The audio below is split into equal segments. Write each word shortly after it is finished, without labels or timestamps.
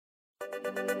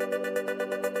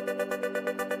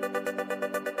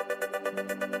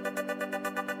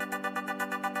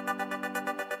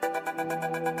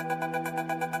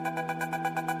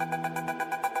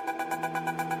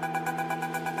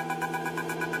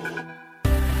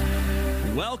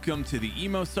Welcome to the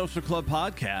Emo Social Club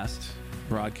podcast,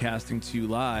 broadcasting to you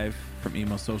live from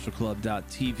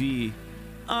emosocialclub.tv.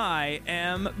 I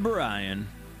am Brian.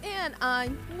 And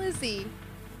I'm Lizzie.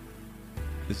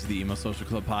 This is the Emo Social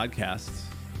Club podcast.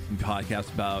 A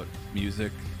podcast about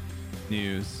music,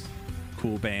 news,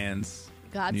 cool bands,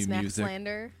 new Godsmack music.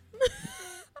 slander.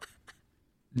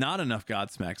 Not enough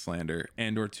Godsmack slander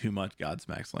and or too much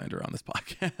Godsmack slander on this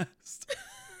podcast.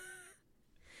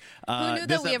 Who knew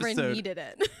that we ever needed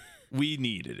it? We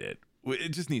needed it. It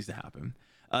just needs to happen.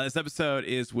 This episode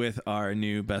is with our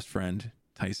new best friend,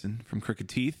 Tyson from Crooked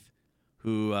Teeth,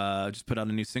 who just put out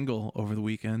a new single over the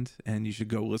weekend, and you should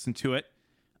go listen to it.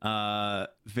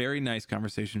 Very nice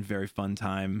conversation, very fun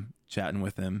time chatting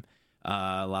with him.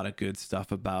 A lot of good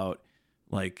stuff about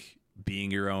like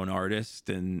being your own artist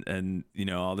and you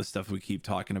know, all the stuff we keep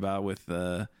talking about with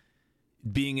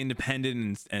being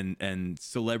independent and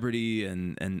celebrity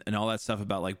and all that stuff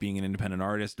about like being an independent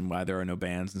artist and why there are no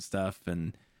bands and stuff.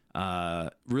 And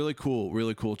really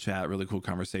cool chat, really cool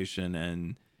conversation.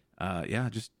 And yeah,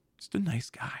 just a nice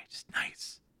guy, just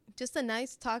a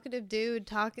nice talkative dude,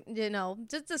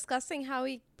 just discussing how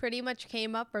he pretty much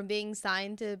came up from being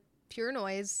signed to Pure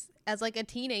Noise as like a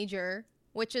teenager,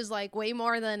 which is like way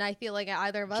more than I feel like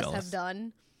either of us have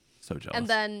done. So jealous. And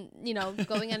then, you know,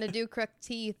 going on to do Crooked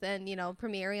Teeth and, you know,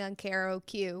 premiering on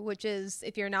KROQ, which is,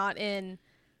 if you're not in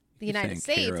the United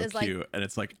States, KROQ, is like, and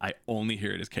it's like I only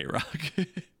hear it as K-Rock.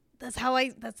 that's how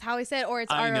I say it, or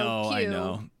it's ROQ. I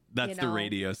know. That's the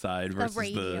radio side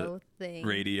versus the thing.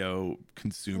 Radio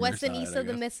consumer West side. and east of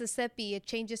the Mississippi, it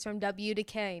changes from W to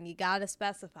K, and you gotta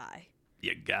specify.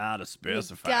 But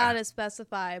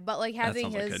like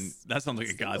having that sounds like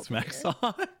a Godsmack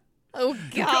song. Oh,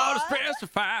 God. Gotta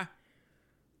specify.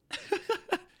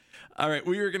 All right,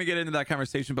 we were going to get into that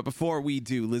conversation, but before we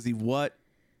do, Lizzie, what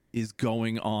is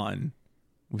going on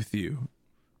with you?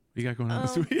 What you got going on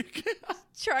this week?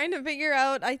 Trying to figure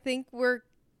out, I think we're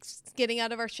getting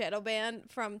out of our shadow ban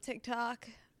from TikTok.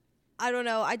 I don't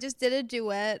know. I just did a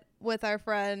duet with our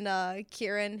friend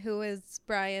Kieran, who is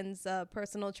Brian's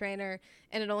personal trainer,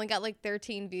 and it only got like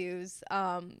 13 views.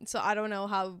 So I don't know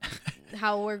how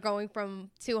we're going from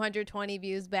 220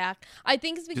 views back. I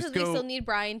think it's because we still need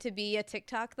Brian to be a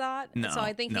TikTok thought. So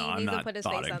I think he needs to put his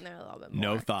face on there a little bit more.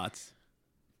 No thoughts.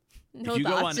 If you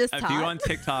go on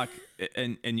TikTok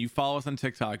and you follow us on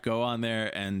TikTok, go on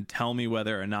there and tell me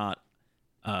whether or not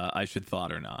I should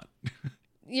thought or not.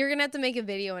 You're going to have to make a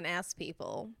video and ask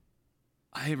people.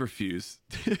 I refuse.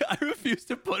 I refuse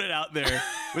to put it out there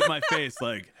with my face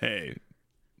like, hey,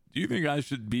 do you think I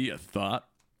should be a thought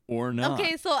or not?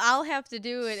 Okay, so I'll have to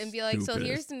do it and be like, so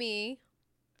here's me,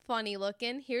 funny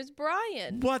looking. Here's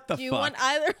Brian. What the fuck? Do you want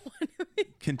either one of me?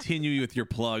 Continue with your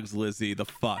plugs, Lizzie. The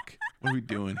fuck? What are we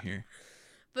doing here?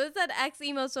 But it's at X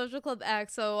Emo Social Club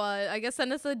X, so I guess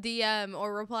send us a DM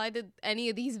or reply to any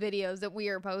of these videos that we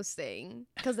are posting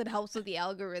because it helps with the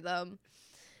algorithm.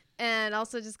 And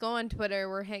also just go on Twitter.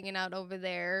 We're hanging out over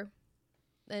there.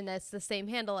 And that's the same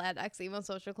handle at X Emo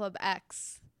Social Club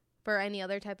X for any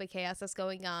other type of chaos that's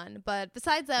going on. But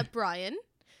besides that, Brian,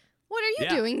 what are you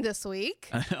doing this week?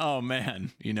 Oh,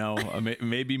 man. You know,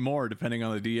 maybe more depending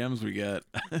on the DMs we get.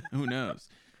 Who knows?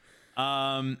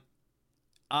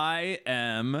 I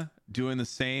am doing the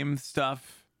same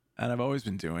stuff that I've always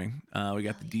been doing. We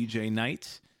got the DJ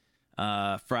night.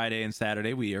 Friday and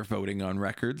Saturday, we are voting on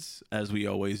records, as we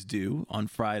always do on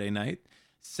Friday night.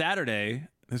 Saturday,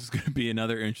 this is going to be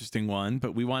another interesting one,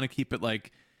 but we want to keep it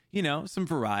like, you know, some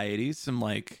varieties, some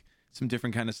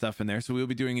different kind of stuff in there. So we'll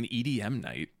be doing an EDM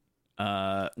night,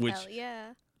 which hell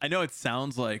yeah. I know it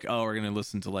sounds like, oh, we're going to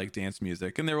listen to like dance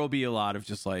music, and there will be a lot of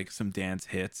just like some dance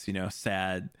hits, you know,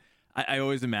 sad. I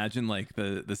always imagine like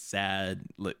the sad,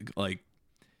 like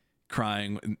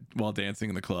crying while dancing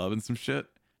in the club and some shit.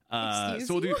 So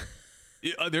we'll do,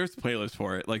 there's playlists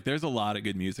for it. Like there's a lot of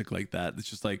good music like that. It's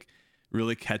just like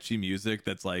really catchy music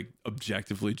that's like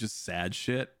objectively just sad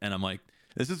shit. And I'm like,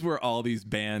 this is where all these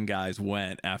band guys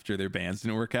went after their bands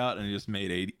didn't work out and just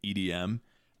made EDM.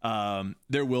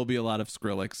 There will be a lot of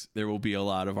Skrillex. There will be a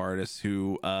lot of artists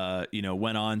who,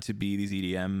 went on to be these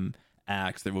EDM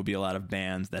acts. There will be a lot of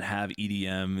bands that have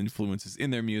EDM influences in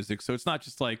their music. So it's not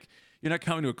just like, you're not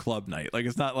coming to a club night. Like,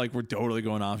 it's not like we're totally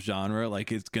going off genre. Like,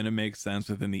 it's going to make sense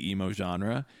within the emo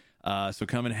genre. So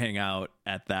come and hang out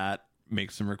at that,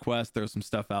 make some requests. There's some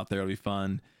stuff out there. It'll be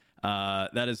fun.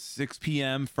 That is 6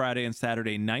 p.m. Friday and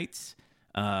Saturday nights,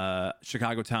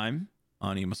 Chicago time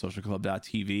on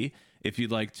emosocialclub.tv. If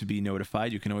you'd like to be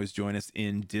notified, you can always join us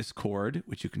in Discord,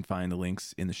 which you can find the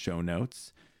links in the show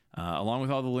notes, along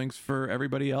with all the links for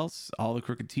everybody else, all the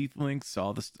Crooked Teeth links,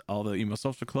 all the Emo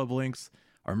Social Club links,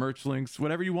 our merch links,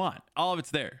 whatever you want. All of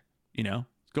it's there.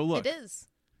 Go look. It is.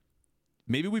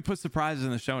 Maybe we put surprises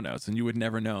in the show notes, and you would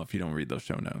never know if you don't read those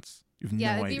show notes. You've no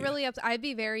idea. It'd be really I'd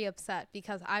be very upset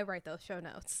because I write those show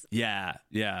notes. Yeah,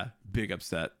 big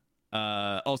upset.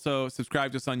 Also,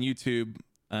 subscribe to us on YouTube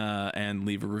and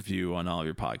leave a review on all of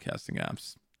your podcasting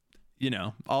apps.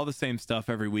 All the same stuff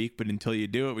every week, but until you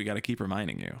do it, we got to keep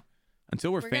reminding you.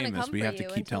 Until we're famous, we have to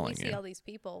keep telling you. See all these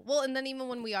people. Well, and then even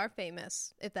when we are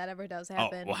famous, if that ever does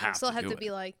happen, we still have to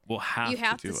be like, you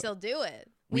have to still do it.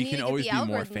 We can always be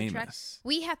more famous.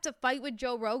 We have to fight with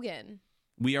Joe Rogan.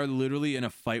 We are literally in a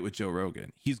fight with Joe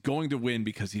Rogan. He's going to win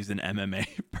because he's an MMA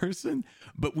person,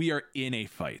 but we are in a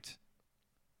fight.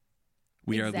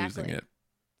 We are losing it.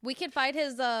 We could fight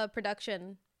his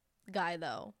production guy,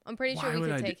 though. I'm pretty sure we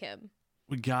could take him.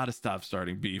 We got to stop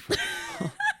starting beef.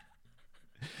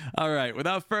 All right.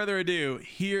 Without further ado,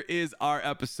 here is our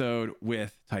episode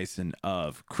with Tyson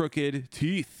of Crooked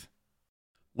Teeth.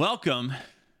 Welcome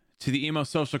to the Emo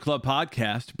Social Club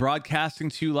podcast, broadcasting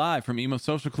to you live from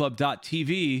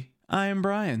emosocialclub.tv. I am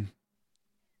Brian.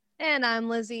 And I'm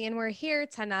Lizzie, and we're here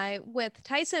tonight with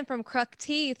Tyson from Crooked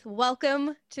Teeth.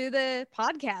 Welcome to the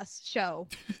podcast show,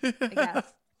 I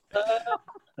guess.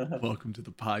 Welcome to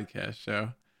the podcast show.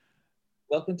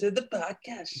 Welcome to the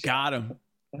podcast show. Got him.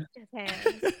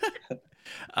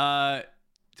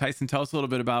 Tyson, tell us a little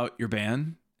bit about your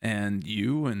band and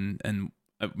you, and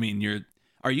I mean,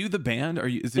 are you the band? Are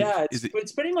you?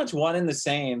 It's pretty much one and the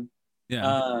same.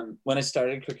 Yeah. When I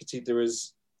started Crooked Teeth, there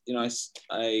was,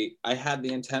 I had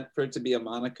the intent for it to be a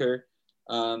moniker.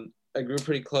 I grew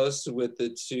pretty close with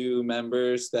the two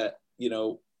members that,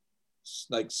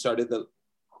 started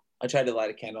I tried to light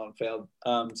a candle and failed.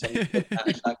 So I'm not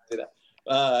gonna do that.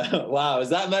 Wow, is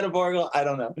that metaphorical? I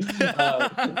don't know.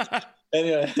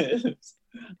 Anyway,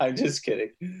 I'm just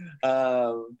kidding.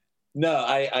 No,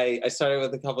 I started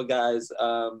with a couple guys,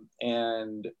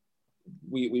 and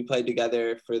we played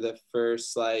together for the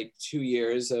first 2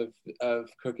 years of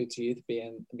Crooked Teeth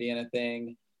being a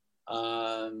thing,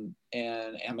 and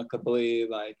amicably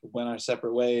went our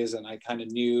separate ways. And I kind of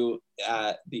knew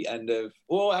at the end of,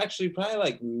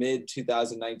 probably mid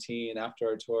 2019, after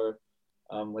our tour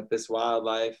with This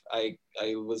Wildlife, I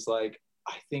was like,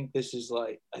 I think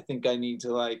I need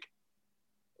to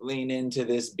lean into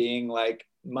this being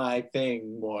my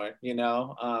thing more,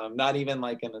 not even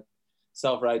in a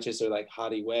self-righteous or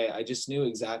haughty way. I just knew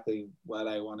exactly what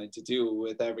I wanted to do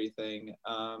with everything.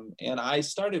 And I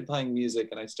started playing music,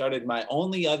 and I started my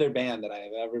only other band that I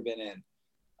have ever been in.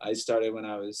 I started when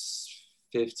I was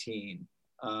 15.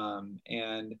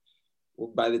 And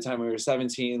by the time we were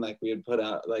 17, we had put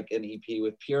out an EP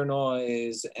with Pure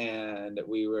Noise, and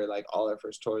we were all our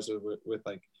first tours with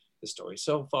The Story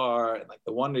So Far and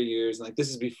The Wonder Years. And this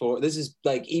is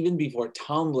even before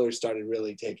Tumblr started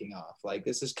really taking off.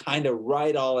 This is kind of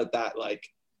right all at that, where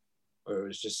it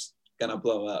was just gonna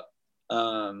blow up.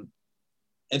 And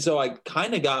so I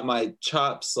kind of got my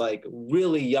chops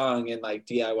really young in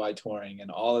DIY touring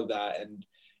and all of that.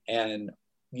 And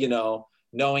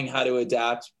knowing how to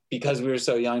adapt, because we were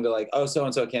so young, to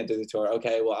so-and-so can't do the tour.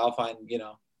 Okay, well, I'll find,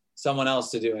 someone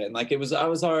else to do it. And I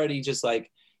was already just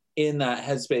in that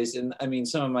headspace. And I mean,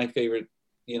 some of my favorite,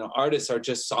 artists are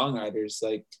just songwriters,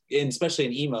 especially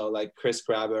in emo, Chris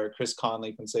Grabber, Chris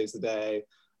Conley from Saves the Day,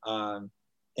 and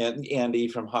Andy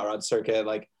from Hot Rod Circuit.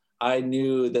 I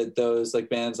knew that those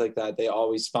bands that, they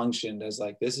always functioned as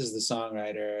this is the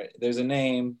songwriter. There's a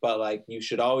name, but you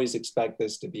should always expect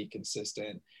this to be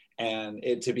consistent and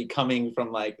it to be coming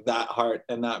from that heart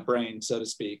and that brain, so to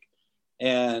speak.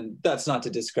 And that's not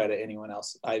to discredit anyone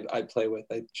else I play with.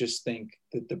 I just think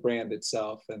that the brand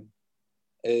itself, and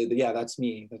that's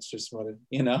me. That's just what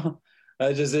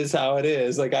that just is how it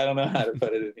is. I don't know how to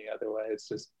put it any other way. It's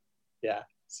just,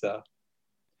 so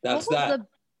that's that.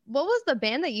 What was the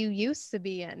band that you used to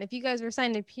be in? If you guys were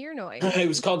signed to Pure Noise? It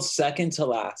was called Second to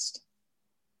Last.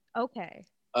 Okay.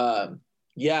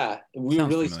 Yeah, we were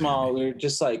really small. We were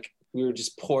just we were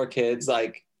just poor kids.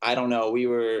 I don't know. We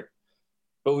were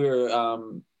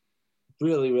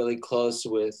really, really close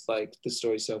with The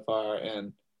Story So Far,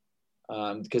 and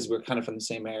because we're kind of from the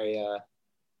same area.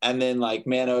 And then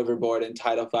Man Overboard and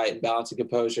Title Fight and Balance and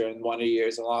Composure and Wonder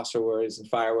Years and Lost for Words and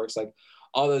Fireworks,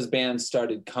 all those bands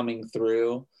started coming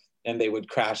through, and they would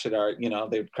crash at our,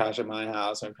 they would crash at my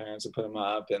house. My parents would put them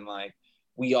up, and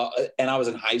we all, and I was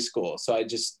in high school. So I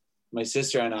just, my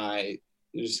sister and I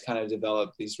just kind of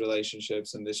developed these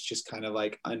relationships and this just kind of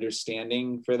like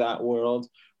understanding for that world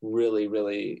really,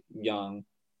 really young.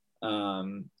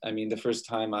 I mean, the first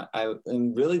time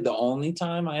and really the only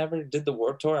time I ever did the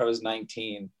Warped Tour, I was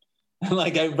 19.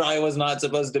 Like I probably was not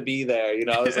supposed to be there. You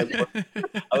know,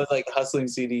 I was like hustling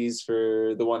CDs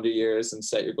for the Wonder Years and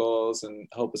Set Your Goals and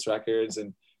Hopeless Records.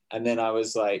 And then I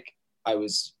was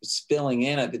filling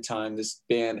in at the time. This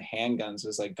band Handguns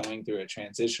was like going through a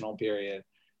transitional period,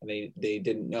 and they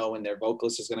didn't know when their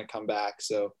vocalist was going to come back.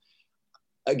 So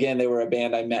again, they were a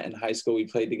band I met in high school. We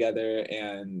played together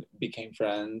and became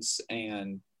friends.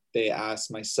 And they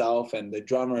asked myself and the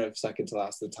drummer of Second to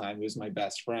Last at the time, who was my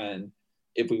best friend,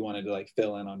 if we wanted to like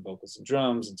fill in on vocals and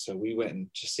drums. And so we went and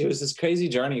just, it was this crazy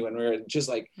journey when we were just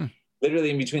like literally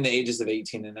in between the ages of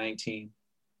 18 and 19.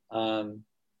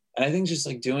 And I think just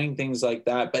like doing things like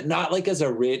that, but not like as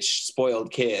a rich,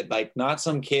 spoiled kid, like not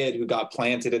some kid who got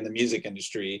planted in the music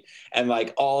industry and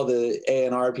like all the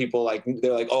A&R people, like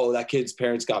they're like, oh, that kid's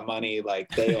parents got money. Like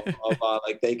they own blah, blah,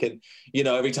 like they can, you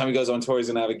know, every time he goes on tour, he's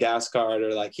gonna have a gas card,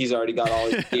 or like he's already got all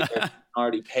his gear,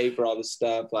 already pay for all this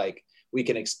stuff. Like we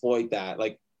can exploit that.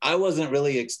 Like I wasn't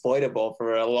really exploitable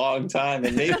for a long time,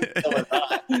 and maybe still am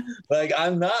not. Like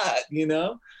I'm not, you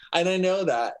know, and I know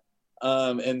that.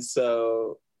 And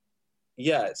so,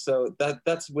 yeah, so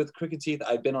that's with Crooked Teeth.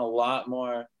 I've been a lot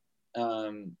more,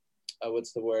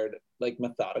 what's the word? Like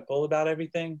methodical about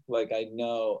everything. Like I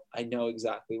know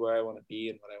exactly where I want to be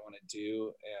and what I want to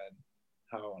do and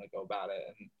how I want to go about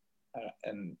it,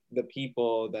 and the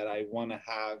people that I want to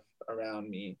have around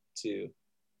me to,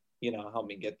 you know, help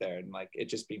me get there, and like it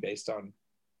just be based on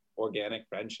organic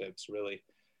friendships, really.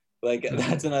 Like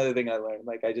that's another thing I learned.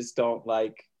 Like I just don't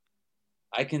like,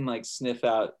 I can like sniff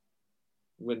out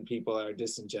when people are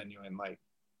disingenuous like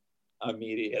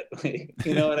immediately.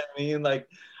 You know what I mean? Like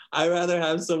I'd rather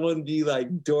have someone be like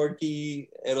dorky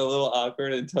and a little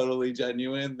awkward and totally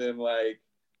genuine than like,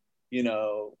 you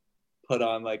know, put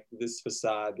on like this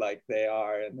facade like they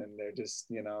are, and then they're just,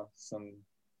 you know, some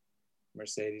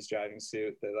Mercedes driving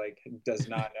suit that like does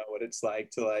not know what it's like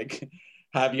to like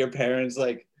have your parents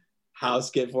like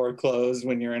house get foreclosed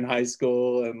when you're in high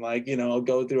school, and like, you know,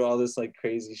 go through all this like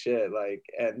crazy shit, like,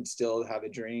 and still have a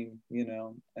dream, you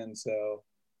know. And so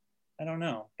I don't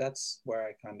know, that's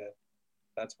where I'm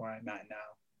at now.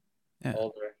 Yeah.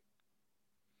 Older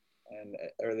and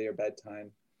earlier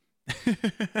bedtime.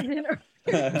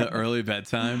 The early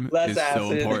bedtime Less is acid.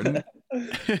 So important.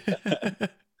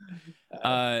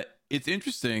 It's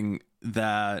interesting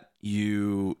that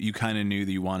you kind of knew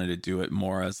that you wanted to do it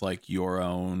more as like your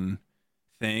own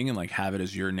thing and like have it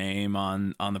as your name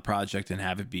on the project and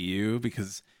have it be you,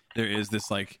 because there is this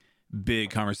like big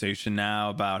conversation now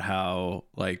about how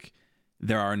like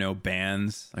there are no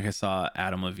bands. Like I saw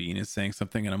Adam Levine is saying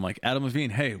something, and I'm like, Adam Levine,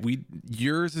 hey,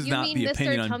 yours is not the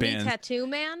opinion on bands. Tattoo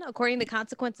Man, according to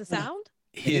Consequence of Sound.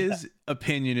 His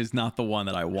opinion is not the one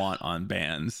that I want on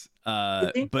bands.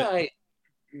 But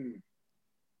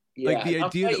like the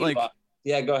idea that like,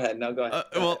 go ahead. No, go ahead.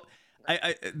 Well,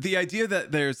 I the idea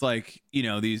that there's like, you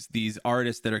know, these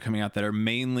artists that are coming out that are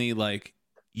mainly like,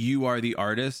 you are the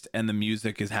artist and the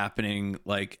music is happening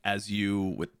like as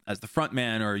the front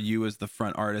man, or you as the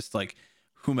front artist, like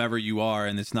whomever you are,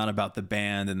 and it's not about the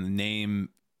band, and the name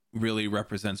really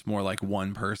represents more like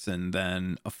one person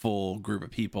than a full group of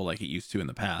people like it used to in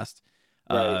the past.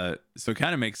 Right. So it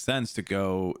kind of makes sense to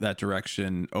go that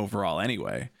direction overall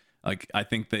anyway. Like I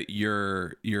think that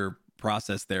your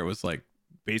process there was like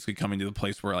basically coming to the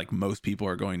place where like most people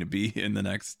are going to be in the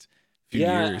next few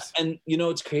years. And you know,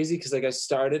 it's crazy because like I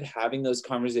started having those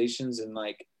conversations in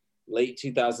like late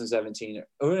 2017,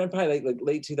 or probably like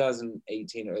late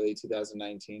 2018, early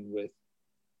 2019 with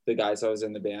the guys I was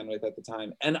in the band with at the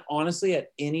time. And honestly,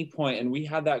 at any point, and we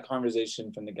had that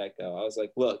conversation from the get-go, I was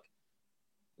like, look,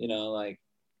 you know, like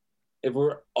if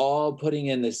we're all putting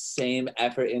in the same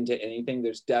effort into anything,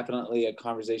 there's definitely a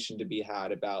conversation to be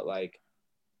had about like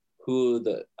who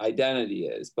the identity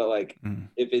is. But like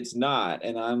if it's not,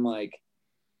 and I'm like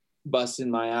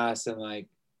busting my ass and like,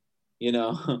 you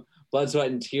know, blood, sweat,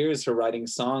 and tears for writing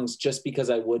songs just because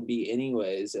I would be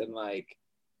anyways, and like,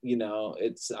 you know,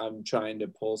 I'm trying to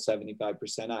pull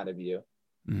 75% out of you.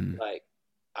 Like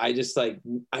I just like,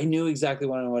 I knew exactly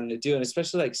what I wanted to do. And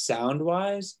especially like sound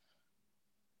wise,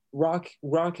 rock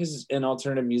has, and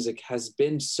alternative music has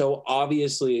been so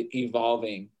obviously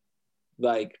evolving,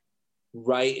 like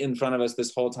right in front of us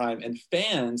this whole time. And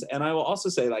fans, and I will also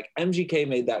say like MGK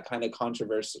made that kind of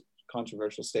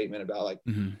controversial statement about like,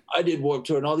 I did Warped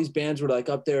Tour and all these bands were like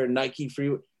up there and Nike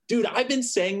Free. Dude, I've been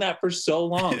saying that for so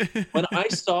long. When I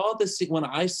saw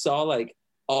like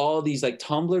all these like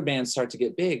Tumblr bands start to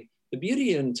get big. The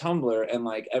beauty in Tumblr and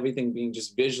like everything being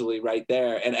just visually right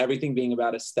there and everything being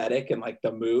about aesthetic and like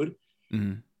the mood,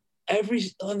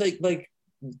 like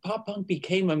pop punk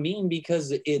became a meme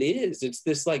because it's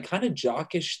this like kind of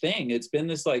jockish thing. It's been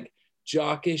this like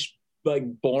jockish, like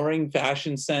boring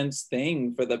fashion sense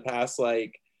thing for the past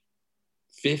like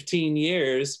 15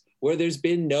 years where there's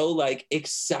been no like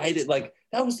excited, like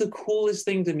that was the coolest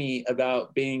thing to me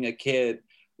about being a kid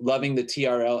loving the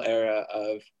TRL era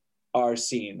of our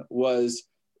scene was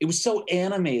it was so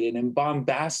animated and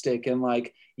bombastic and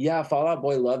like, yeah, Fall Out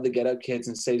Boy loved the Get Up Kids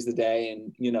and Saves the Day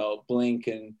and, you know, Blink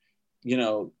and, you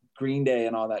know, Green Day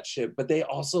and all that shit. But they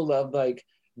also loved like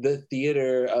the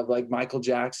theater of like Michael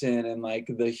Jackson and like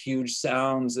the huge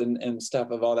sounds and stuff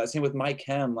of all that. Same with Mike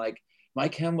Hem. Like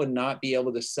Mike Hem would not be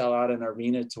able to sell out an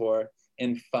arena tour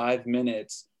in 5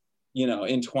 minutes, you know,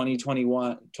 in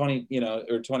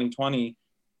 2020,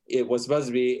 it was supposed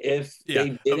to be if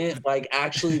they didn't like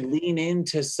actually lean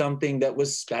into something that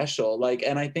was special. Like,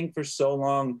 and I think for so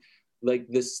long, like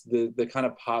the kind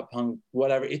of pop punk,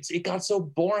 whatever, it got so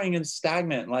boring and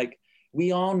stagnant. Like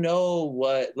we all know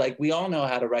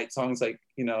how to write songs like,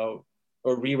 you know,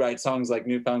 or rewrite songs like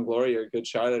New Found Glory or Good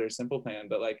Charlotte or Simple Plan,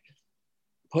 but like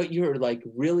put your like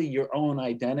really your own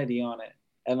identity on it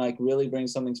and like really bring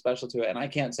something special to it. And I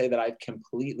can't say that I've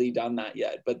completely done that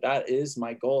yet, but that is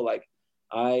my goal. Like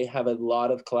I have a lot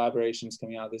of collaborations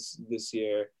coming out this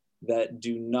year that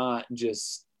do not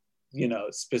just, you know,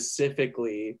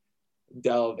 specifically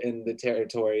delve in the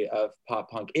territory of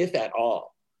pop punk, if at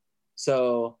all.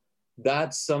 So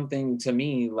that's something to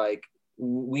me, like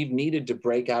we've needed to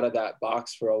break out of that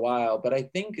box for a while, but I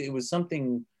think it was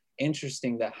something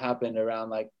interesting that happened around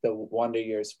like the Wonder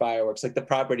Years fireworks, like the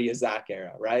Property of Zach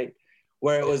era, right?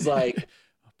 Where it was like,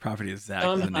 Property of Zach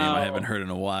is a name I haven't heard in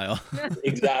a while.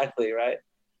 Exactly, right?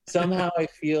 Somehow I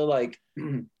feel like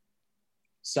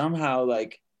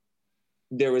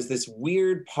there was this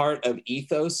weird part of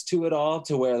ethos to it all,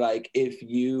 to where like if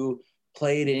you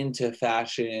played into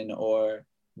fashion or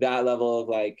that level of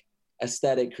like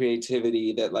aesthetic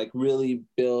creativity that like really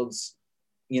builds,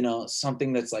 you know,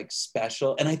 something that's like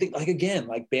special. And I think like, again,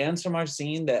 like bands from our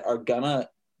scene that are gonna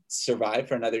survive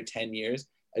for another 10 years,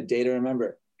 A Day to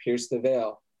Remember, Pierce the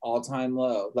Veil, All Time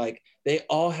Low, like they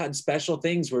all had special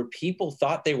things where people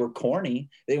thought they were corny.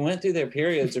 They went through their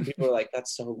periods where people were like,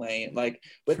 that's so lame. Like,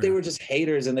 but they were just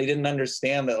haters and they didn't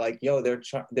understand that like, yo,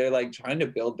 they're like trying to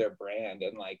build their brand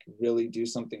and like really do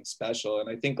something special. And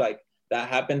I think like that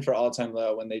happened for All Time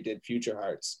Low when they did Future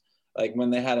Hearts, like when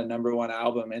they had a #1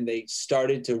 album and they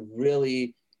started to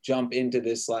really jump into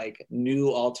this like new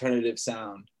alternative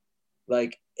sound.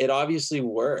 Like it obviously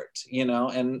worked, you know,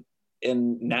 and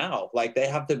now like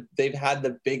they've had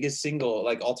the biggest single,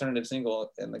 like alternative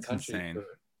single in the country for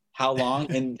how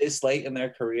long and this late in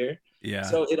their career. Yeah.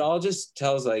 So it all just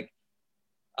tells like,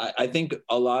 I think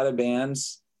a lot of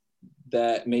bands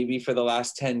that maybe for the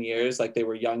last 10 years, like they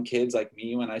were young kids like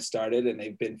me when I started, and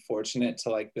they've been fortunate to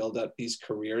like build up these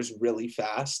careers really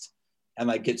fast and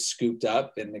like get scooped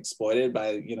up and exploited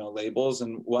by, you know, labels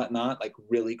and whatnot, like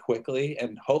really quickly,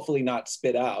 and hopefully not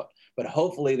spit out, but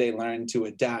hopefully they learn to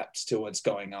adapt to what's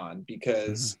going on,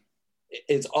 because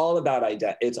it's all about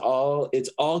it's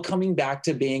all coming back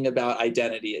to being about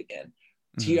identity again.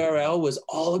 TRL was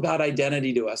all about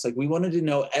identity to us. Like we wanted to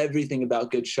know everything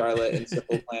about Good Charlotte and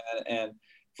Simple Plan and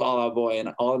Fall Out Boy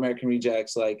and All American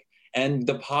Rejects, like, and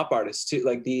the pop artists too,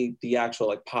 like the actual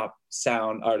like pop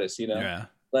sound artists, you know? Yeah.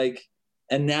 Like,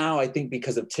 and now I think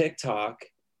because of TikTok,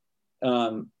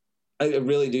 I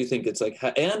really do think it's like,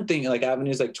 and think like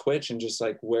avenues like Twitch and just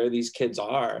like where these kids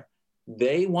are,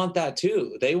 they want that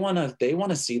too. They want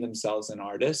to see themselves in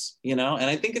artists, you know? And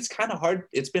I think it's kind of hard.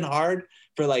 It's been hard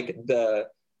for like the,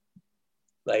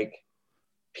 like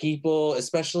people,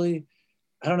 especially,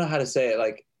 I don't know how to say it.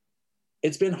 Like,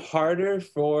 it's been harder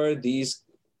for these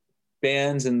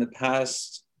bands in the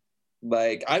past,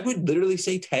 like I would literally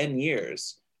say 10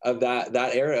 years of that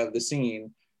era of the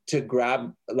scene to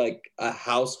grab like a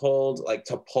household, like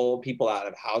to pull people out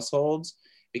of households,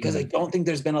 because I don't think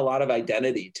there's been a lot of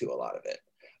identity to a lot of it.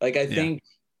 Like I think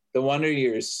the Wonder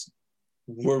Years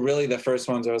were really the first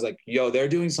ones where I was like, yo, they're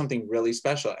doing something really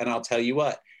special. And I'll tell you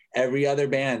what, every other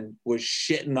band was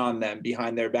shitting on them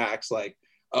behind their backs. Like,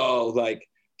 oh, like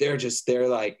they're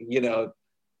like, you know,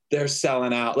 they're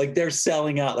selling out. Like they're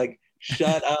selling out. Like,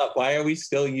 shut up. Why are we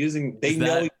still using, they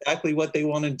know exactly what they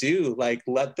want to do. Like,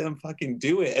 let them fucking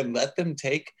do it and let them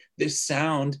take this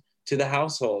sound to the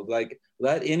household. Like,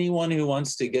 let anyone who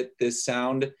wants to get this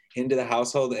sound into the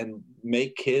household and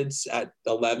make kids at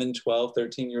 11, 12,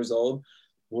 13 years old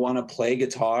want to play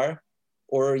guitar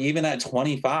or even at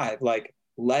 25, like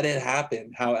let it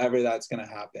happen however that's going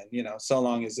to happen, you know, so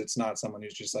long as it's not someone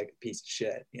who's just like a piece of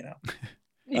shit, you know.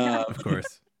 Yeah. Of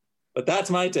course. But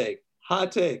that's my take.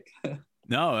 Hot take.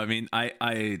 No, I mean,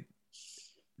 I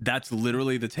that's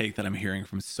literally the take that I'm hearing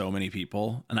from so many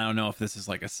people. And I don't know if this is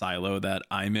like a silo that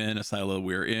I'm in, a silo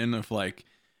we're in, of like,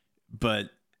 but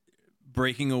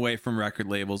breaking away from record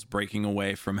labels, breaking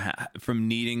away from from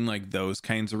needing like those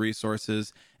kinds of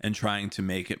resources and trying to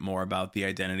make it more about the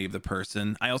identity of the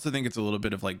person. I also think it's a little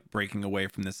bit of like breaking away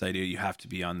from this idea you have to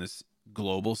be on this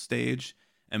global stage,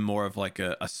 and more of like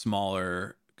a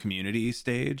smaller community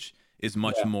stage is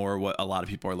much more what a lot of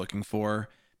people are looking for.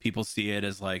 People see it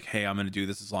as like, hey, I'm going to do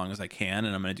this as long as I can,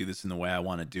 and I'm going to do this in the way I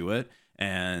want to do it.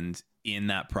 And in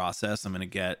that process, I'm going to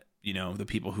get, you know, the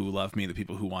people who love me, the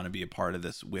people who want to be a part of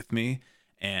this with me.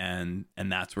 And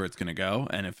that's where it's going to go.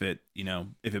 And if it, you know,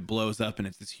 if it blows up and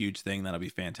it's this huge thing, that'll be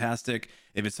fantastic.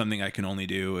 If it's something I can only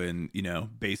do in, you know,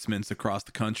 basements across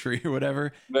the country or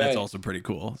whatever, that's also pretty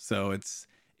cool. So it's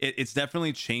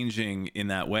definitely changing in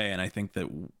that way. And I think that,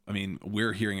 I mean,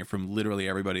 we're hearing it from literally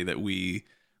everybody that we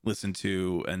listen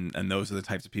to. And those are the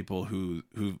types of people who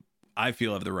I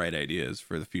feel have the right ideas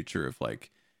for the future of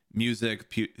like music,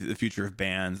 the future of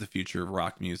bands, the future of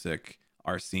rock music,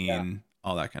 our scene,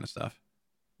 all that kind of stuff.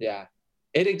 Yeah.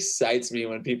 It excites me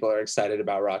when people are excited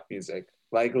about rock music.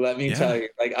 Like, let me tell you,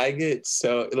 like, I get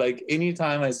so, like,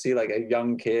 anytime I see like a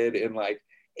young kid in like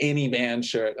any band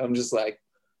shirt, I'm just like,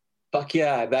 fuck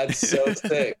yeah, that's so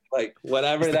sick. Like,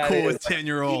 whatever it's the that coolest is,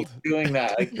 10-year-old. Keep doing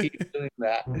that. Like, keep doing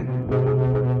that.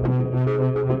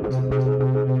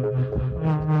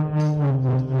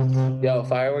 Yo,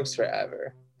 Fireworks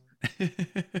Forever.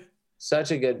 Such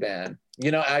a good band.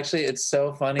 You know, actually, it's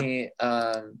so funny.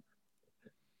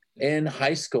 In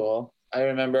high school, I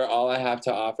remember All I Have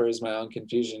to Offer Is My Own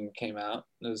Confusion came out.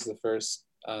 It was the first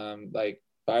like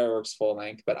Fireworks full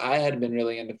length, but I had been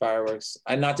really into Fireworks.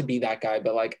 And not to be that guy,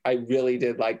 but like I really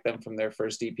did like them from their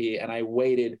first EP, and I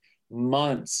waited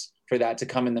months for that to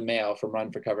come in the mail from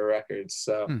Run for Cover Records.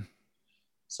 So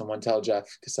someone tell Jeff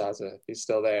Casaza, if he's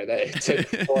still there, that it took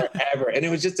forever. And it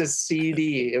was just a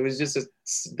CD. It was just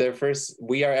their first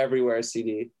We Are Everywhere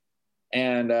CD.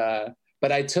 And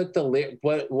but I took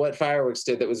what Fireworks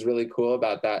did that was really cool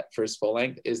about that first full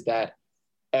length is that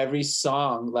every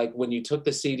song, like when you took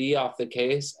the CD off the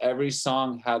case, every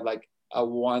song had like a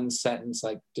 1 sentence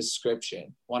like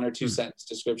description, 1 or 2 sentence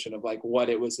description of like what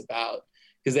it was about.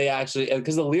 Because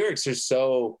the lyrics are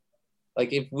so,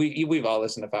 like, if we've all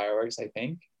listened to Fireworks, I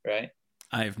think, right?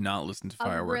 I have not listened to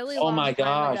Fireworks. Really oh my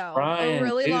gosh, Brian, a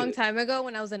really long time ago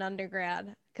when I was an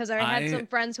undergrad, because I had some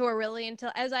friends who were really into,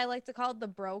 as I like to call it, the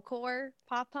brocore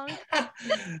pop punk. I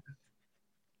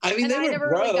mean, I never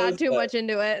really got too much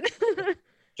into it.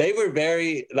 They were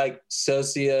very like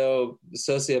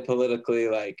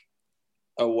sociopolitically like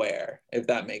aware, if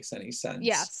that makes any sense.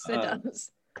 Yes, it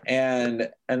does. And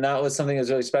that was something that was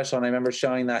really special. And I remember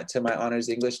showing that to my honors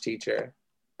English teacher,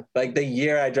 like the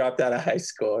year I dropped out of high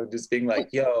school, and just being like,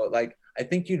 yo, like, I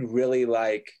think you'd really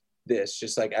like this,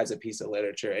 just like as a piece of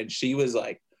literature. And she was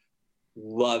like,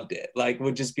 loved it. Like,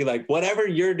 would just be like, whatever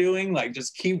you're doing, like,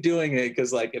 just keep doing it.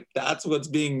 Cause like, if that's what's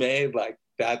being made, like,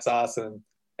 that's awesome.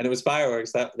 And it was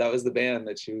Fireworks. That was the band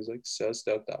that she was like so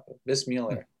stoked off of. Miss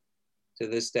Mueller, to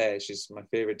this day, she's my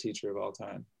favorite teacher of all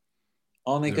time.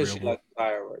 Only because she liked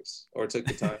Fireworks or took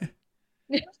the time.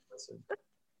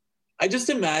 I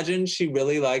just imagine she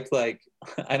really liked, like,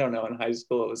 I don't know, in high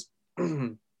school, it was,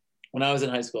 when I was in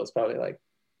high school, it's probably like,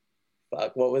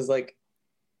 fuck, what was like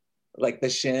the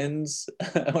Shins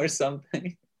or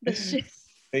something? The Shins.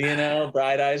 You know,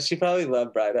 Bright Eyes. She probably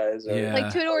loved Bright Eyes. Or,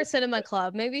 like Two Door Cinema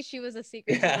Club. Maybe she was a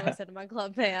secret Two Door Cinema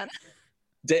Club fan.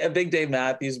 A big Dave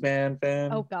Matthews Band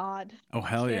fan. Oh, God. Oh,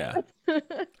 hell yeah.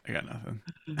 I got nothing.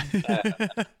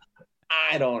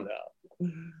 I don't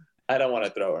know. I don't want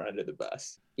to throw her under the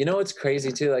bus. You know what's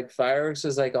crazy too? Like Fireworks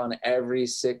was like on every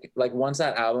like once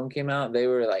that album came out, they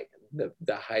were like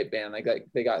the hype band. Like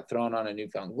they got thrown on a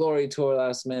Newfound Glory tour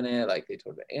last minute. Like they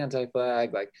toured with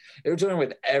Anti-Flag. Like they were touring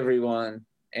with everyone,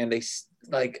 and they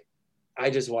like, I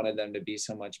just wanted them to be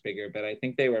so much bigger. But I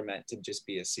think they were meant to just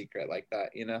be a secret like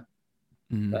that, you know?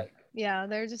 Like, yeah,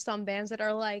 they're just some bands that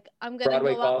are like, I'm gonna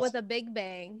Broadway go out with a big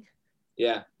bang.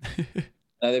 Yeah.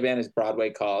 Another band is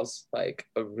Broadway Calls, like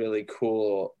a really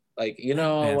cool, like, you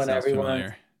know, when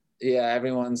everyone,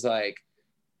 everyone's like,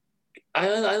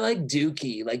 I like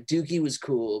Dookie. Like Dookie was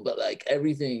cool, but like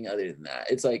everything other than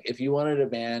that, it's like if you wanted a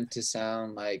band to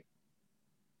sound like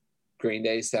Green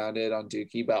Day sounded on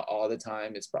Dookie about all the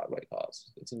time, it's Broadway Calls.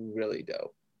 It's really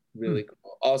dope, really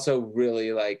cool. Also,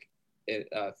 really like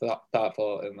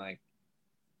thoughtful and like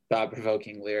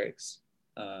thought-provoking lyrics,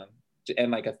 and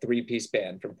like a 3-piece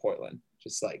band from Portland,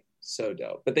 just like so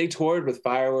dope. But they toured with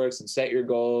Fireworks and Set Your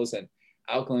Goals and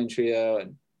Alkaline Trio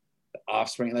and the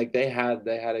Offspring. Like they had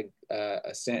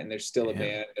a stint, and they're still a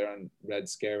band. They're on Red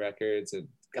Scare Records, and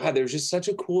God, there's just such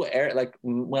a cool era. Like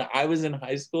when I was in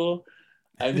high school,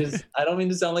 I don't mean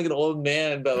to sound like an old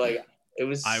man, but like it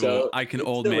was I can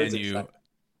old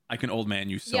man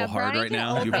you so hard right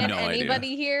now. You have no idea.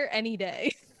 Anybody here any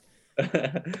day.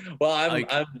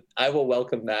 Well, I will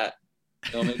welcome that.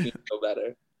 It'll make me feel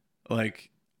better. Like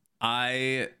all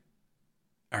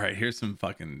right, here's some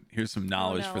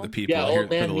knowledge for the people, for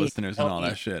the listeners and all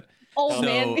that shit.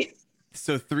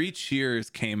 So 3 Cheers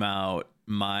came out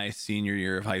my senior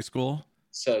year of high school.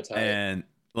 So tight. And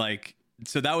like,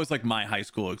 so that was like my high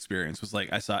school experience, was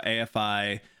like I saw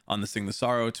AFI on the Sing the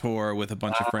Sorrow tour with a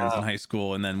bunch of friends in high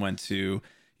school, and then went to,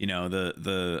 you know,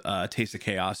 the Taste of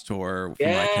Chaos tour from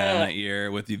my chem that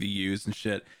year with the U's and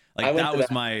shit. Like that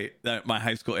was my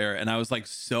high school era, and I was like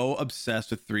so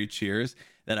obsessed with 3 Cheers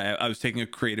that I was taking a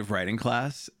creative writing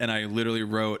class, and I literally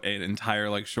wrote an entire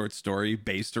like short story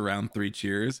based around 3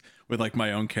 Cheers with like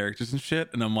my own characters and shit.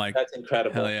 And I'm like, that's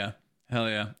incredible. Hell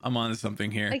yeah, I'm onto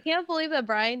something here. I can't believe that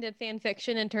Brian did fan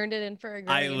fiction and turned it in for a grade.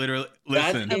 I literally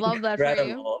listen. I love that for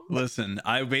you. Listen,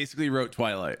 I basically wrote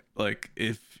Twilight. Like,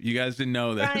 if you guys didn't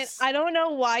know this, Brian, I don't know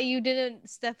why you didn't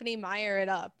Stephanie Meyer it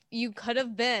up. You could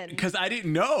have been, because I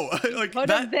didn't know. Like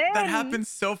that happened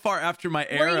so far after my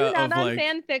era. Were you not of on like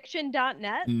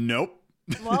fanfiction.net? Nope.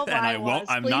 Well, and I won't.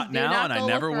 I'm not now, and I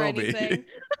never will be.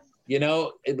 You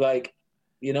know,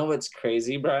 what's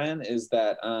crazy, Brian, is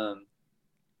that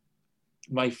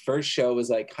my first show was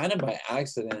like kind of by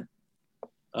accident.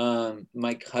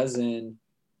 My cousin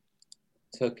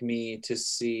took me to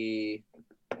see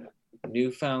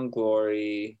Newfound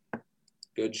Glory,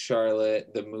 Good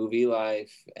Charlotte, The Movie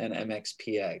Life, and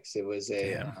MXPX. It was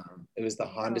it was the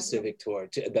Honda Civic tour,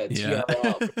 the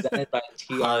TRL, presented by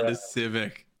TRL. Honda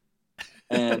Civic.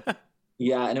 And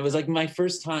and it was like my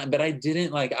first time, but I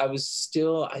didn't like, I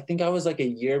think I was like a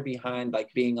year behind,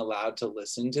 like being allowed to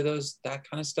listen to that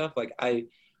kind of stuff. Like I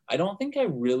don't think I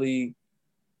really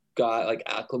got like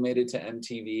acclimated to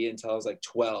MTV until I was like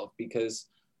 12, because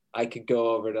I could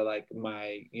go over to like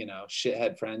my,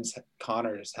 shithead friend's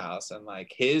Connor's house, and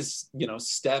like his,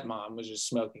 stepmom was just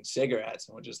smoking cigarettes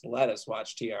and would just let us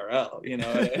watch TRL,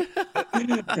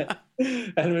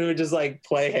 and we would just like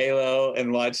play Halo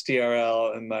and watch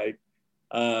TRL, and like,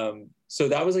 so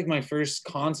that was like my first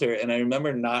concert, and I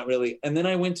remember not really, and then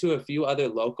I went to a few other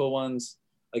local ones.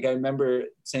 Like I remember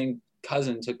saying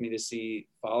cousin took me to see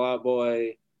Fall Out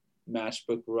Boy,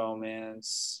 Matchbook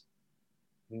Romance,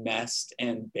 Mest,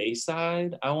 and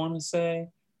Bayside, I want to say.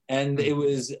 And it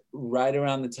was right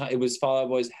around the time, it was Fall Out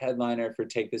Boy's headliner for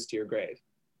Take This to Your Grave.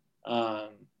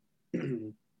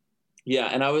 And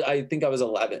I think I was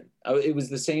 11. It was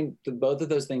the same, both of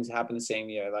those things happened the same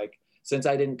year. Like, since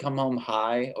I didn't come home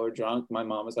high or drunk, my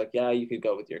mom was like, yeah, you could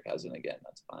go with your cousin again,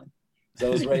 that's fine. So I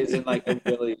was raised in like a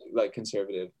really like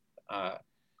conservative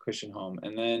Christian home.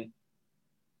 And then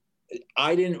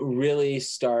I didn't really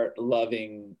start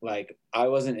loving, like, I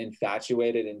wasn't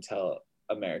infatuated until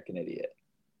American Idiot.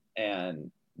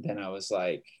 And then I was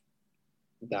like,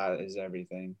 that is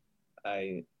everything.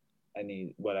 I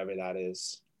need whatever that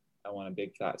is. I want a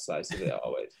big fat slice of it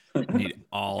always. I need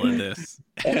all of this.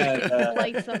 And,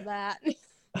 likes of that.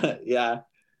 Yeah.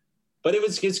 But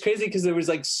it's crazy because there was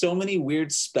like so many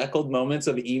weird speckled moments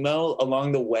of emo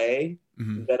along the way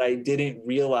that I didn't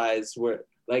realize were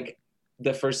like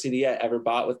the first CD I ever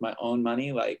bought with my own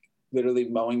money, like literally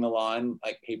mowing the lawn,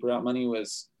 like paper route money,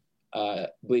 was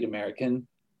Bleed American,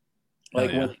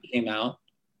 like when it came out.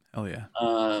 Oh yeah.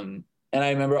 And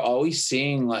I remember always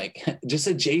seeing like just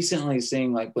adjacently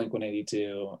seeing like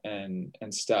Blink-182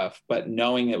 and stuff, but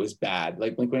knowing it was bad.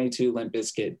 Like Blink-182, Limp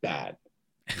Bizkit, bad.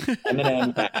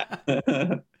 Eminem,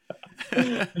 bad.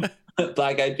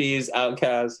 Black Eyed Peas,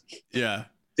 Outkast. Yeah.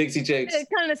 Dixie Chicks. It's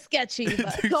kind of sketchy,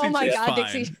 but oh my God,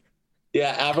 fine. Dixie.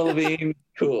 Yeah, Avril Lavigne,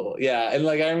 cool. Yeah, and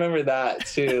like I remember that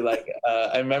too. Like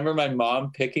I remember my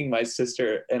mom picking my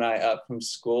sister and I up from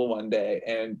school one day,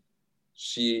 and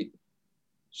she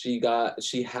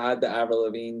had the Avril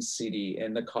Lavigne CD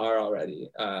in the car already,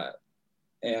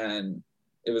 and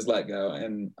it was Let Go,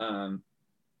 and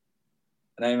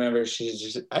I remember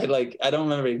I don't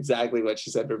remember exactly what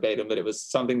she said verbatim, but it was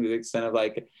something to the extent of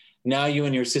like, now you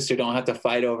and your sister don't have to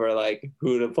fight over like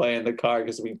who to play in the car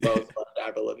because we both loved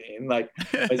Avril Lavigne. Like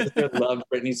my sister loved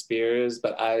Britney Spears,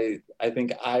 but I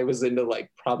think I was into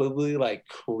like probably like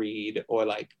Creed or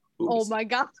like Oh my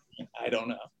God. I don't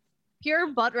know.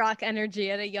 Pure butt rock energy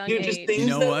at a young Dude, age. just things You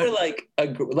know that what?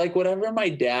 were like whatever my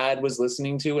dad was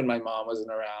listening to when my mom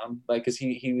wasn't around. Like, cause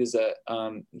he was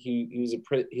he's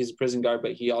a prison guard,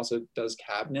 but he also does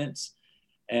cabinets,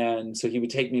 and so he would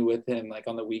take me with him like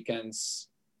on the weekends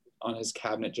on his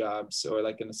cabinet jobs or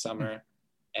like in the summer,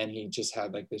 and he just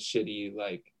had like this shitty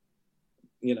like,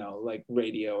 you know, like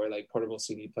radio or like portable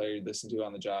CD player he'd listen to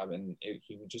on the job, and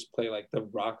he would just play like the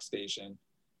rock station.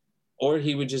 Or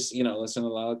he would just, you know, listen to a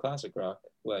lot of classic rock,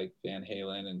 like Van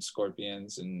Halen and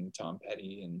Scorpions and Tom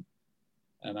Petty,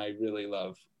 and I really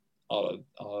love all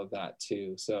of that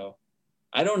too. So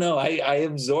I don't know. I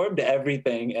absorbed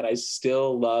everything, and I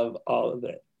still love all of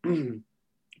it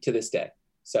to this day.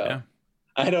 So yeah.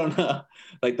 I don't know,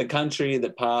 like the country, the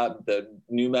pop, the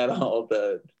new metal,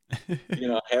 the you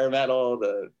know, hair metal,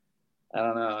 I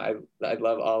don't know. I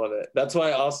love all of it. That's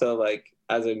why also, like,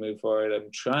 as I move forward, I'm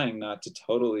trying not to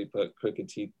totally put Crooked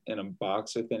Teeth in a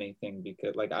box with anything,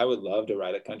 because like I would love to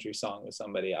write a country song with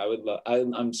somebody.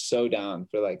 I'm so down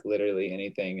for like literally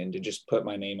anything, and to just put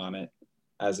my name on it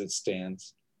as it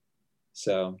stands.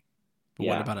 So but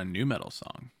what about a new metal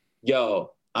song?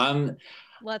 Yo,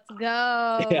 let's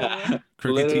go. Yeah.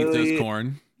 Crooked Teeth does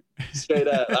Corn. Straight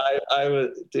up. I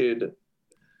was, dude.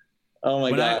 Oh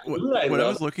my God. When I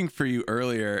was looking for you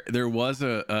earlier, there was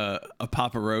a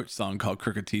Papa Roach song called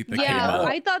Crooked Teeth that came out.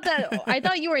 I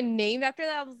thought you were named after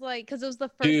that. I was like, because it was the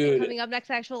first thing coming up next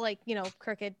to actual, like, you know,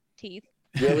 Crooked Teeth.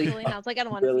 Really? And I was like, I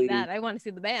don't want to see that. I want to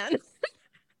see the band.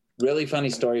 Really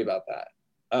funny story about that.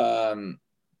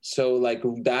 So like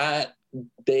that,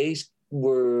 they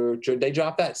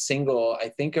dropped that single, I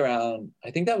think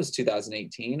that was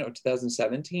 2018 or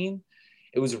 2017.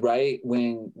 It was right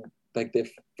when like the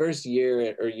first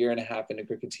year or year and a half into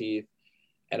Crooked Teeth.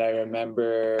 And I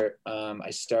remember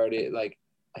I started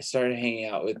hanging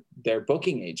out with their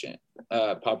booking agent,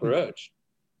 Papa Roach,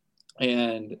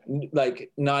 and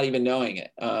like not even knowing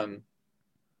it.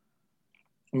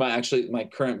 My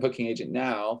current booking agent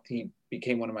now, he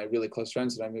became one of my really close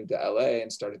friends when I moved to LA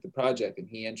and started the project, and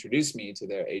he introduced me to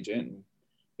their agent, and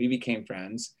we became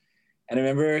friends. And I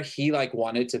remember he like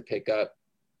wanted to pick up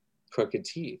Crooked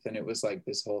Teeth, and it was like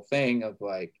this whole thing of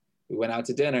like, we went out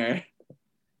to dinner,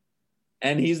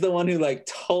 and he's the one who like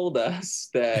told us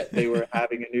that they were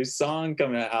having a new song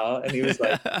coming out, and he was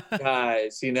like,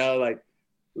 guys, you know, like,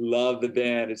 love the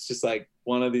band. It's just like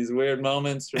one of these weird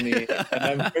moments for me,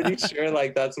 and I'm pretty sure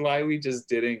like that's why we just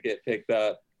didn't get picked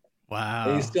up. Wow.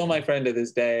 And he's still my friend to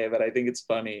this day, but I think it's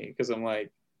funny because I'm like,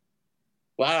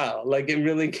 wow, like it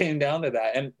really came down to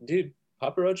that. And dude,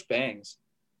 Papa Roach bangs.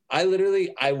 I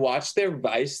watched their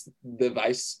the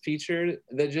Vice feature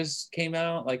that just came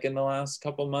out like in the last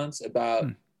couple months about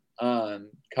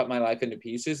Cut My Life into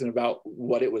Pieces, and about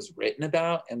what it was written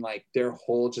about, and like their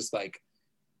whole just like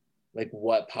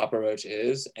what Papa Roach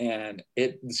is. And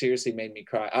it seriously made me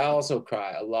cry. I also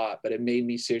cry a lot, but it made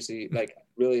me seriously like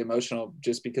really emotional,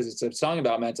 just because it's a song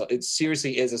about it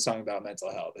seriously is a song about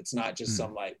mental health. It's not just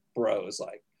some like bros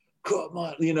like, come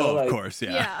on, you know, of course,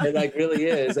 yeah. It like really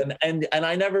is. And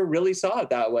I never really saw it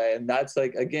that way. And that's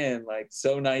like, again, like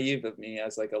so naive of me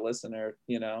as like a listener,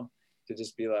 you know, to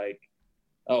just be like,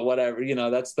 oh, whatever, you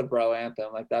know, that's the bro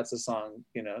anthem. Like that's a song,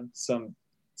 you know, some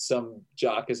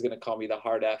jock is going to call me the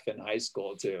hard F in high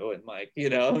school too. And like, you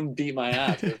know, beat my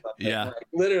ass or something. Yeah. Like,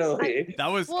 literally.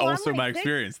 That was also my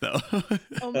experience though.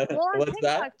 On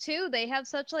TikTok too, they have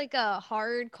such like a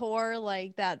hardcore,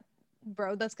 like that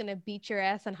bro that's gonna beat your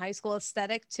ass in high school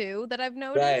aesthetic too, that I've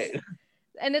noticed. Right.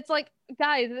 And it's like,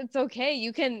 guys, it's okay.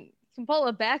 You can pull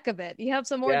it back a bit. You have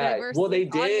some more diverse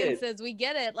audiences. We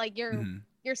get it. Like you're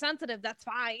sensitive. That's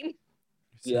fine.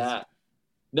 Yeah.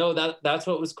 No, that's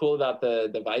what was cool about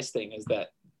the Vice thing, is that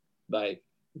like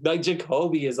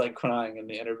Jacoby is like crying in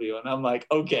the interview, and I'm like,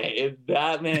 okay, if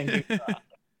that man can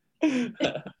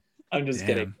cry. I'm just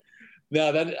kidding.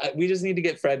 No, we just need to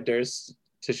get Fred Durst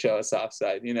to show us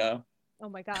offside, you know. Oh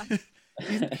my god.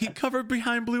 he covered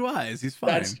Behind Blue Eyes. He's fine.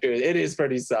 That's true. It is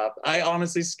pretty soft. I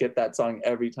honestly skip that song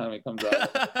every time it comes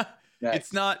out.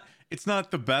 It's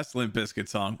not the best Limp Bizkit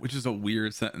song, which is a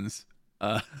weird sentence.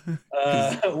 There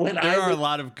are a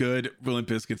lot of good Limp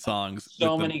Bizkit songs.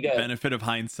 So with many the good. benefit of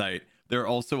hindsight, there are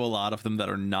also a lot of them that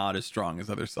are not as strong as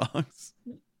other songs.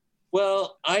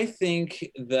 Well, I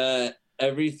think that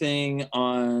everything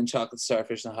on Chocolate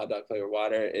Starfish and Hot Dog Flavor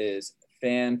Water is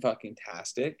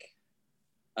fan-fucking-tastic.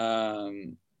 How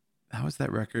is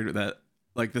that record that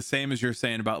like the same as you're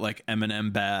saying about like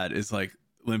Eminem Bad is like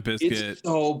Limp Bizkit? It's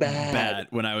so bad.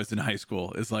 When I was in high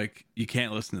school, is like you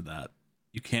can't listen to that.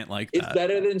 You can't like that. It's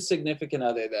better than Significant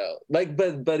Other though. Like,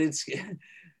 but it's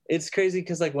it's crazy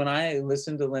because like when I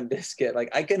listen to Limp Bizkit, like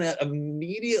I can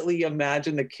immediately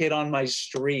imagine the kid on my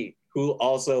street who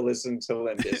also listened to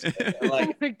Limp Bizkit. And, like,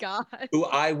 Oh my god. who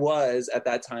I was at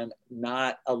that time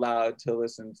not allowed to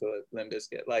listen to Limp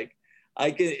Bizkit. Like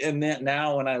I could, and then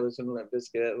now when I listen to Limp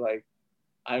Bizkit, like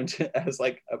I'm just, as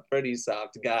like a pretty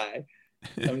soft guy.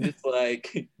 I'm just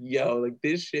like, yo, like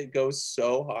this shit goes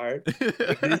so hard.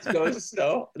 Like, this goes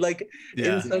so like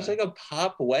in such like a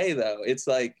pop way though. It's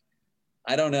like,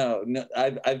 I don't know. No,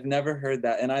 I've never heard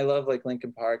that, and I love like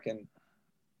Linkin Park and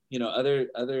you know other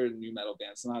new metal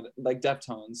bands. Not like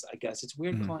Deftones. I guess it's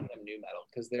weird calling them new metal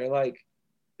because they're like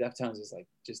Deftones is like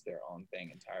just their own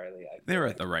thing entirely. They were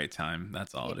at the right time.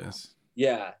 That's all it is.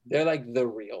 Yeah, they're like the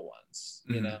real ones.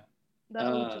 You know, The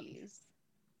OGs.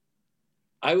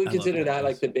 I would consider that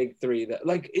like the big three. That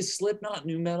like is Slipknot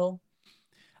new metal?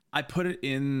 I put it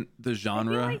in the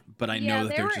genre, but I know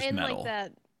that they're just in metal. Like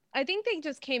that. I think they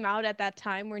just came out at that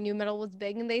time where new metal was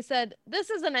big, and they said this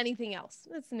isn't anything else.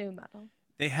 It's new metal.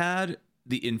 They had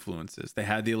the influences. They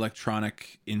had the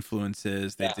electronic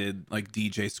influences. They did like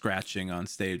DJ scratching on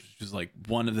stage, which is like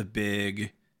one of the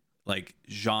big like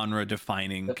genre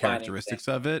defining characteristics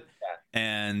of it. Yeah.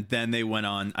 And then they went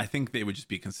on, I think they would just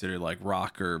be considered like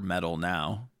rock or metal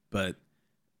now, but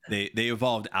they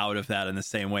evolved out of that in the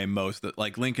same way most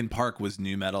like Linkin Park was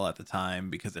new metal at the time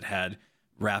because it had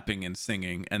rapping and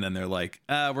singing, and then they're like,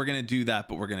 we're gonna do that,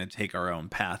 but we're gonna take our own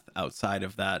path outside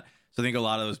of that. So I think a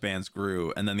lot of those bands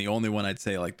grew, and then the only one I'd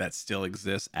say like that still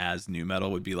exists as new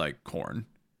metal would be like Korn.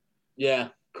 Yeah,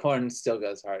 Korn still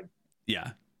goes hard.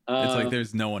 Yeah, it's like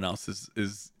there's no one else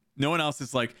is no one else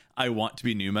is like I want to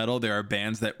be new metal. There are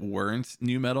bands that weren't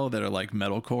new metal that are like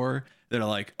metalcore that are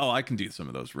like, oh, I can do some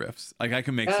of those riffs. Like I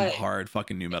can make some hard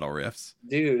fucking new metal riffs.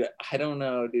 Dude, I don't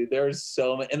know, dude. There's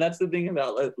so many, and that's the thing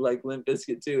about like Limp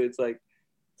Bizkit too. It's like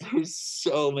there's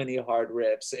so many hard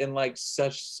riffs in like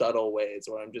such subtle ways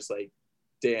where I'm just like,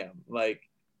 damn, like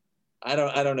I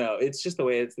don't know. It's just the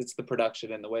way it's the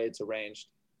production and the way it's arranged.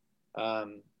 I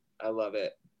love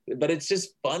it. But it's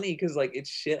just funny because like it's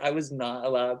shit I was not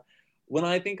allowed. When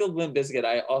I think of Limp Bizkit,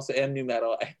 I also am new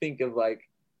metal. I think of like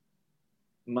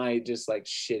my just like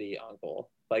shitty uncle,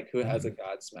 like who has a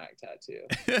Godsmack tattoo.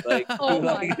 Like, oh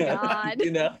my god,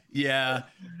 you know? Yeah,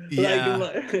 yeah.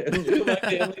 Like, my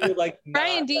family would, like,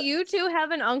 Brian, do you two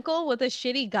have an uncle with a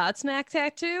shitty Godsmack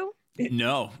tattoo?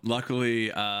 No, luckily,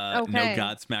 no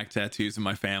Godsmack tattoos in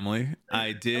my family.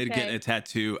 I did get a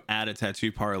tattoo at a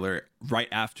tattoo parlor right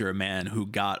after a man who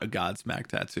got a Godsmack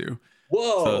tattoo.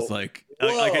 Whoa! So it's like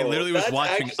I literally was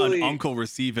watching an uncle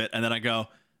receive it, and then I go,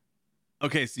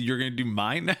 "Okay, so you're gonna do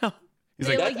mine now?" He's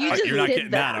like, "You're not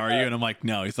getting that, are you?" And I'm like,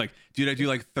 "No." He's like, "Dude, I do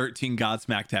like 13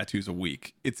 Godsmack tattoos a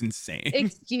week. It's insane."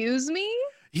 Excuse me?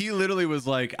 He literally was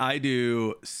like, I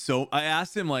do. So I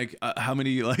asked him like, how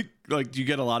many, like, do you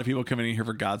get a lot of people coming in here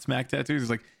for Godsmack tattoos? He's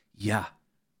like, yeah,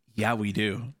 we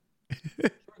do.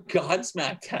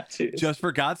 Godsmack tattoos. Just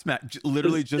for Godsmack,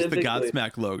 literally just the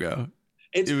Godsmack logo.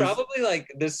 It's probably like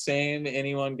the same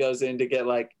anyone goes in to get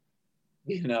like,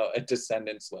 you know, a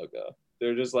Descendants logo.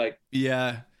 They're just like,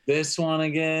 yeah, this one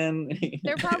again.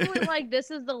 They're probably like,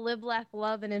 this is the live, laugh,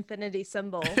 love, and infinity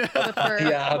symbol for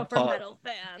metal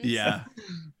fans. Yeah.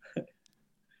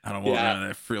 I don't want none of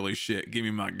that frilly shit. Give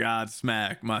me my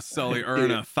Godsmack, my Sully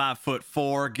Erna,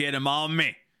 5'4". Get him on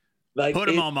me. Like, put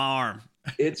him on my arm.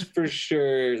 It's for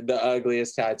sure the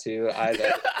ugliest tattoo I've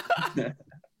ever.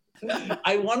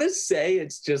 I want to say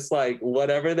it's just like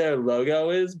whatever their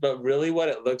logo is, but really what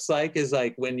it looks like is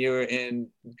like when you were in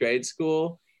grade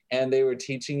school and they were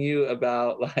teaching you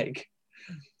about like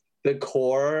the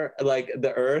core, like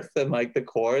the earth and like the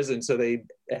cores. And so they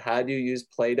had you use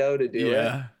Play-Doh to do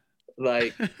it.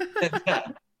 Like,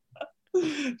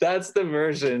 that's the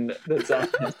version that's on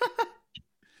it.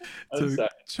 I'm sorry.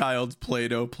 Child's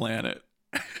Play-Doh planet.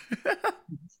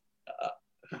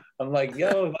 I'm like,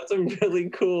 yo, that's a really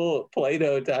cool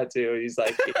Play-Doh tattoo. He's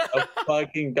like, a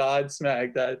fucking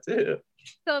Godsmack tattoo.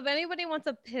 So if anybody wants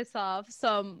to piss off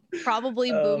some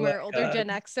probably boomer, older Gen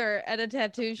Xer at a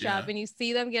tattoo shop and you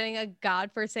see them getting a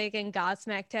godforsaken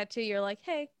Godsmack tattoo, you're like,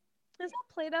 hey, is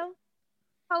that Play-Doh?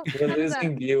 We're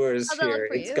losing viewers here.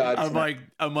 It's Godsmack.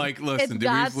 I'm like, listen, do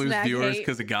we lose viewers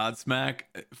because of Godsmack?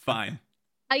 Fine.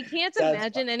 I can't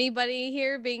imagine anybody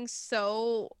here being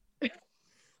so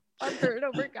unheard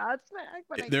over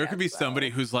Godsmack. There could be somebody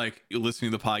who's like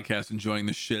listening to the podcast, enjoying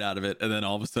the shit out of it, and then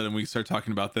all of a sudden we start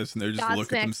talking about this, and they're just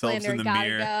look at themselves in the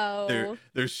mirror,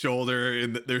 their shoulder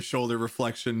and their shoulder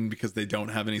reflection because they don't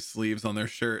have any sleeves on their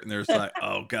shirt, and they're just like,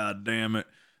 oh god damn it,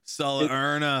 Sully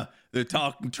Erna, they're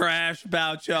talking trash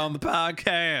about you on the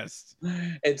podcast.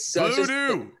 It's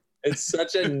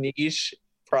such a niche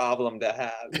problem to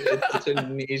have. It's such a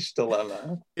niche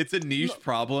dilemma. It's a niche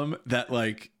problem that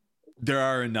like there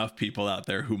are enough people out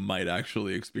there who might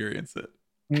actually experience it.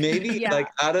 Maybe like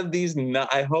out of these,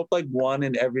 I hope like one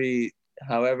in every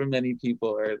however many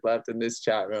people are left in this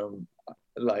chat room,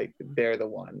 like they're the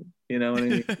one. You know what I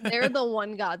mean? They're the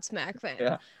one Godsmack fan.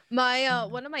 Yeah. My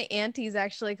one of my aunties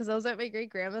actually, because I was at my great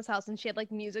grandma's house and she had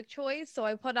like music choice, so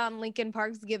I put on Linkin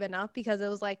Park's "Given Up" because it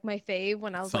was like my fave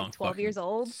when I was like 12 years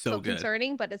old. So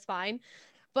concerning, but it's fine.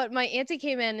 But my auntie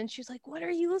came in and she was like, "What are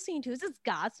you listening to? Is this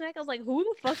Godsmack?" I was like, "Who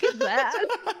the fuck is that?"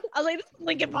 I was like, "This is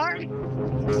Linkin Park."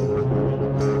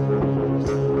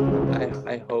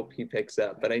 I hope he picks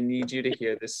up, but I need you to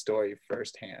hear this story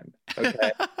firsthand.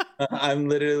 Okay, I'm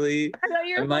literally.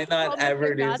 I might not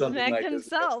ever do something like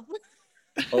himself. This.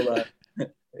 Hold on,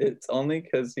 it's only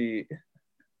because he.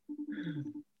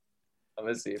 I'm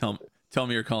gonna see. Tell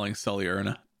me you're calling Sully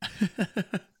Erna.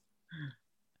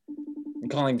 I'm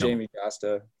calling Jamie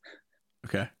Costa.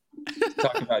 Okay.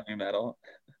 Talking about new metal.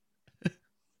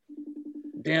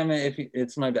 Damn it!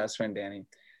 It's my best friend Danny.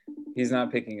 He's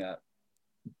not picking up.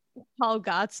 Paul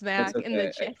Godsmack in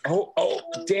the chat. Oh,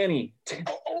 Danny.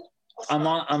 I'm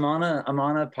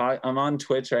on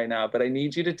Twitch right now, but I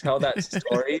need you to tell that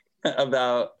story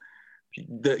about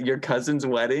your cousin's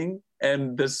wedding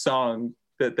and the song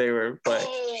that they were playing.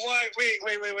 Oh, wait.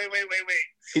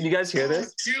 Can you guys hear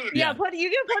this? Dude. Yeah, you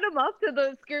can put him up to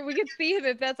the screen. We can see him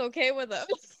if that's okay with us.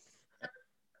 This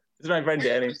is my friend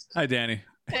Danny. Hi, Danny.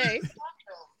 Hey. Do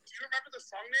you remember the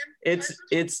song name?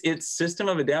 It's System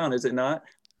of a Down, is it not?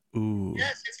 Ooh.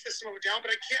 Yes, it's System of a Down,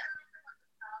 but I can't.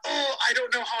 Oh, I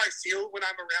don't know how I feel when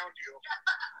I'm around you.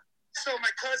 So my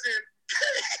cousin,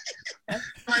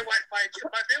 my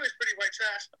family's pretty white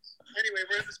trash. Anyway,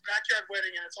 we're at this backyard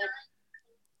wedding, and it's all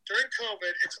during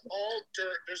COVID. It's all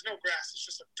dirt. There's no grass. It's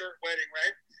just a dirt wedding,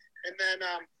 right? And then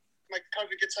my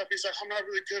cousin gets up. He's like, "I'm not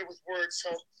really good with words,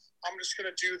 so I'm just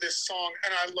gonna do this song."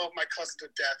 And I love my cousin to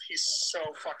death. He's so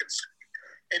fucking sweet.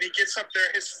 And he gets up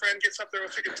there, his friend gets up there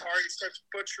with a guitar, he starts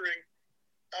butchering.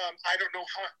 I don't know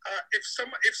how, if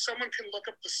someone can look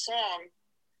up the song,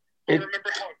 I don't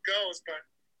remember how it goes, but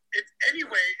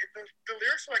anyway, the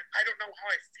lyrics are like, "I don't know how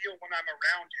I feel when I'm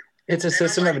around you." It's a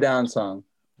System of a Down song.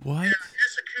 What? Yeah,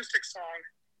 it's an acoustic song.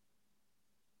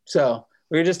 So,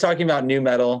 we were just talking about new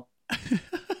metal.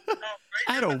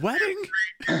 At a wedding?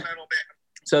 New metal band.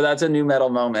 So that's a new metal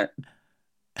moment.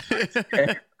 My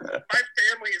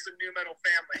family is a new metal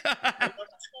family. They love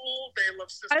Tool. They love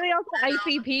System. Are they also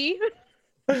ICP?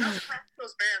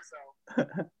 Those bands, though.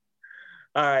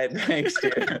 All right, thanks,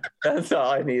 dude. That's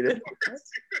all I needed.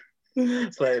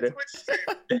 Later.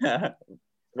 Yeah.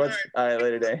 All right,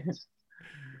 later day.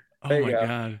 Oh my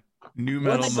god. New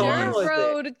metal Dirt moment.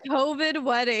 Road COVID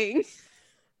wedding.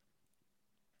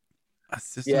 A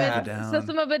System of a Down.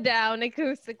 System of a Down,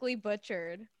 acoustically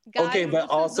butchered. Guys, okay, but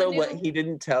also what he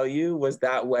didn't tell you was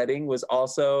that wedding was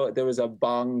also, there was a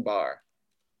bong bar.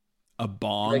 A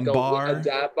bong like bar? A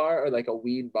dab bar or like a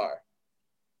weed bar.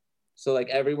 So like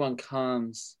everyone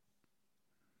comes,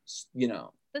 you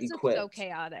know, this equipped. is so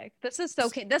chaotic. This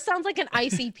sounds like an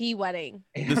ICP wedding.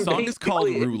 The song is called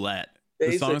Basically. Roulette.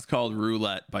 The song is called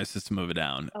Roulette by System of a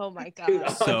Down. Oh my god. Dude,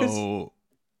 So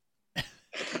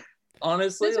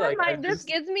honestly, this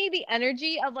gives me the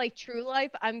energy of like True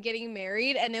Life. I'm getting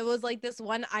married, and it was like this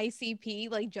one ICP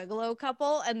like Juggalo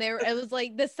couple, and it was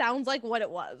like, this sounds like what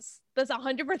it was. This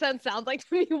 100% sounds like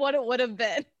to me what it would have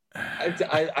been.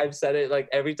 I've said it like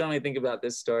every time I think about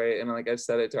this story, and like I've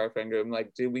said it to our friend group. I'm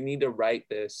like, dude, we need to write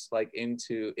this like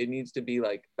into. It needs to be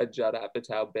like a Judd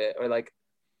Apatow bit or like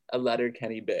a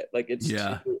Letterkenny bit. Like it's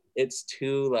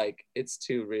too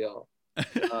real.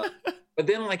 But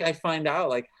then like I find out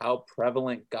like how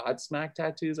prevalent Godsmack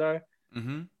tattoos are.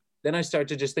 Mm-hmm. Then I start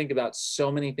to just think about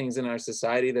so many things in our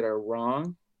society that are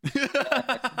wrong.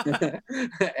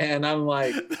 And I'm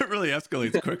like, that really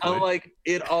escalates quickly. I'm like,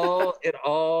 it all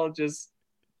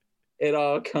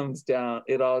comes down.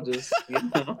 It all just,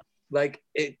 like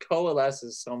it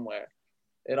coalesces somewhere.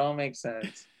 It all makes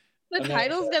sense. The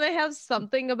title's gonna have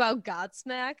something about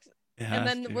Godsmack. And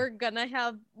then to. we're gonna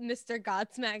have Mr.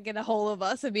 Godsmack get a hold of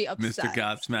us and be upset. Mr.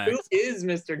 Godsmack. Who is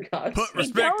Mr. Godsmack? Put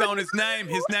respect on his name.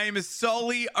 His name is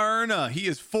Sully Erna. He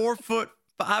is 4 foot,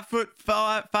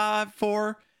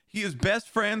 5'4". He is best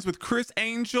friends with Chris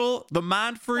Angel, the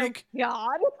mind freak. Oh,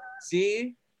 God.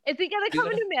 See? Is he gonna come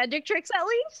into Magic Tricks at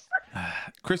least?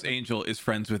 Chris Angel is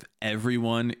friends with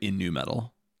everyone in nu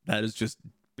metal. That is just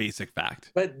basic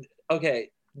fact. But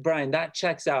okay, Brian, that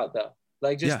checks out though.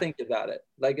 Like, just think about it.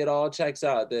 Like, it all checks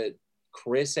out that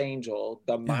Chris Angel,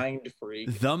 the mind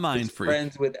freak,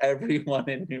 friends with everyone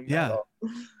in nu metal.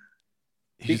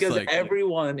 because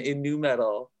everyone in nu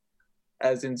metal,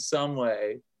 as in some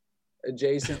way,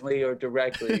 adjacently or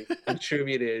directly,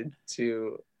 contributed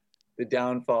to the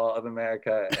downfall of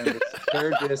America and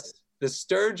the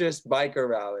Sturgis biker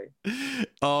rally.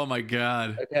 Oh my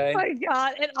God. Okay. Oh my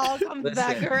God, it all comes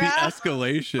back The around.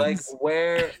 escalations. Like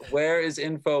where is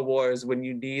InfoWars when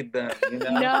you need them? You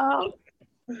know?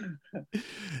 No,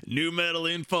 Nu metal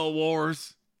info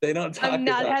wars. They don't talk I'm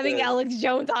not about having this. Alex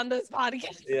Jones on this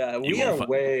podcast. Yeah, You we are won't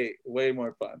way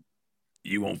more fun.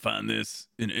 You won't find this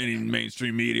in any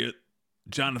mainstream media.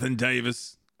 Jonathan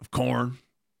Davis of Korn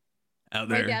out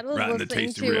My there dad was writing the listening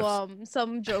tasty to riffs.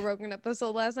 some Joe Rogan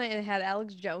episode last night and it had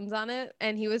Alex Jones on it,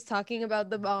 and he was talking about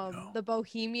the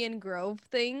Bohemian Grove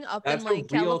thing up That's in a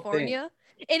like real California.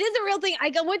 It is a real thing.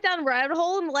 went down a rabbit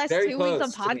hole in the last Very 2 weeks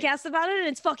on close to me. podcasts about it, and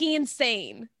it's fucking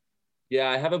insane. Yeah,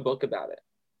 I have a book about it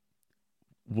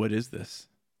What is this?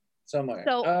 somewhere.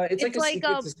 So, it's like it's a like,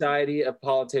 secret society of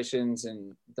politicians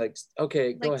and like.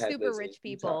 Okay, go Like ahead. super Lizzie. rich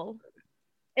You talk. people.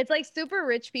 It's like super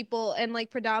rich people and like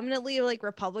predominantly like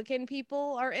Republican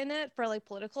people are in it for like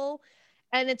political,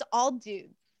 and it's all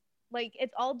dudes. Like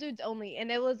it's all dudes only, and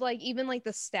it was like even like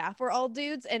the staff were all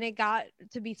dudes, and it got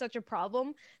to be such a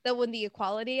problem that when the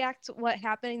Equality Act, what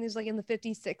happened is like in the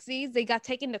 50s, 60s, they got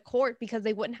taken to court because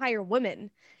they wouldn't hire women,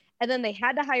 and then they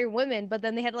had to hire women, but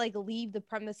then they had to like leave the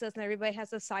premises, and everybody has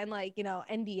to sign like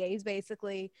NDAs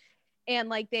basically, and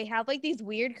like they have like these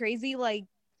weird, crazy like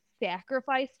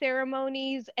sacrifice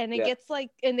ceremonies, and it Yeah. gets like,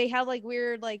 and they have like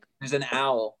weird like There's an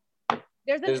owl.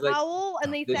 there's an like, owl,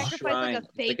 and they this sacrifice like shrine. a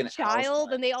It's fake like an owl child,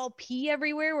 shrine. and they all pee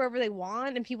everywhere wherever they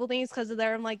want, and people think it's because of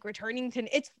their like returning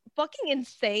to. It's fucking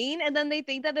insane, and then they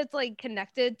think that it's like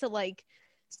connected to like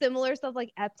similar stuff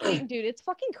like Epstein. Dude, it's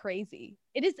fucking crazy.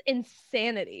 It is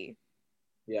insanity.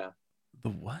 Yeah. The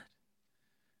what?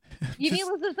 You need to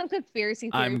listen to some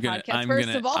conspiracy theory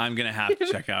podcast. I'm gonna have to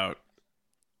check out.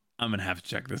 I'm gonna have to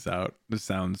check this out. This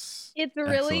sounds. It's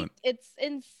really, excellent. it's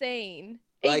insane.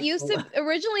 Like- It used to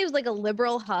originally it was like a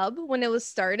liberal hub when it was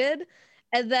started,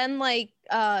 and then like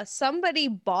somebody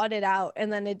bought it out,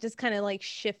 and then it just kind of like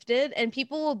shifted, and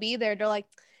people will be there. They're like,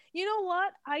 you know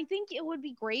what? I think it would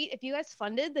be great if you guys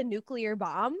funded the nuclear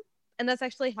bomb, and that's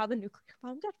actually how the nuclear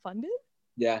bomb got funded.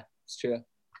 Yeah, it's true.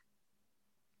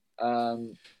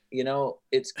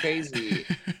 It's crazy.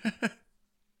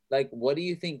 Like, what do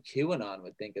you think QAnon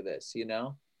would think of this?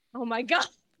 Oh my god!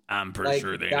 I'm pretty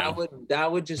sure they know.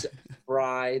 That would just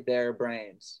fry their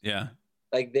brains. Yeah.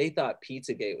 Like they thought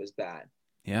Pizzagate was bad.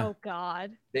 Yeah. Oh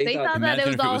god! They They thought that Imagine it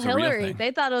was if it all was a real Hillary. thing.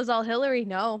 They thought it was all Hillary.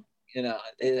 No,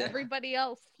 everybody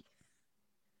else.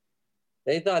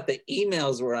 They thought the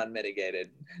emails were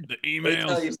unmitigated. The Wait till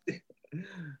emails.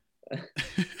 you-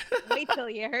 Wait till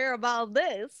you hear about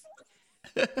this.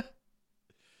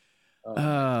 Oh, my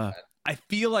God. I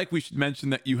feel like we should mention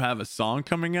that you have a song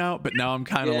coming out, but now I'm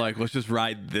kind of Yeah. like, let's just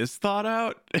ride this thought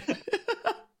out.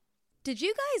 Did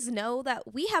you guys know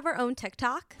that we have our own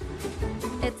TikTok?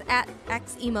 It's at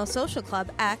X Emo Social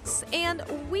Club X, and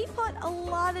we put a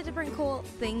lot of different cool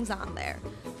things on there,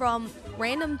 from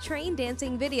random train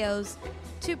dancing videos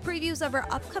to previews of our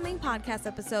upcoming podcast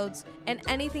episodes and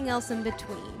anything else in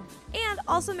between. And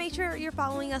also make sure you're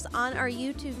following us on our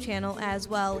YouTube channel as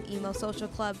well, Emo Social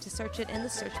Club, to search it in the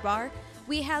search bar.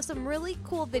 We have some really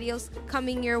cool videos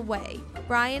coming your way.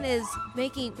 Brian is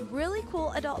making really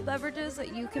cool adult beverages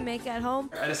that you can make at home.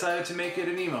 I decided to make it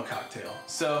an emo cocktail.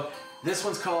 So this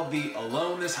one's called the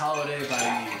Alone This Holiday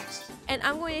by Used. And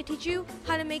I'm going to teach you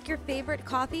how to make your favorite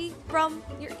coffee from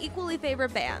your equally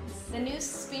favorite bands. The new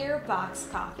Spear Box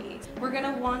Coffee. We're going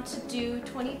to want to do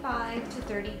 25 to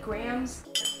 30 grams.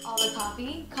 All the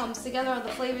coffee comes together, all the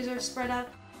flavors are spread out.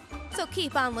 So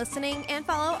keep on listening and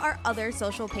follow our other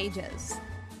social pages.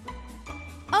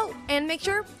 Oh, and make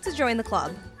sure to join the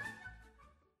club.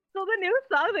 So the new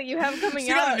song that you have coming So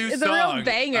you got out a new is song. a real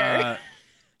banger.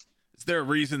 Is there a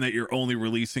reason that you're only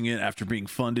releasing it after being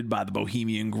funded by the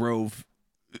Bohemian Grove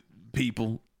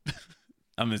people?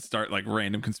 I'm going to start like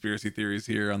random conspiracy theories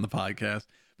here on the podcast.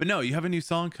 But no, you have a new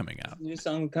song coming out. New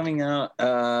song coming out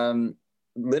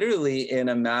literally in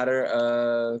a matter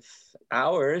of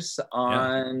hours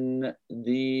on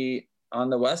the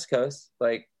West Coast,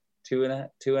 like two and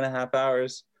a half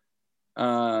hours.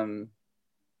 And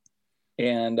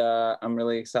I'm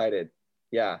really excited.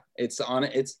 Yeah, it's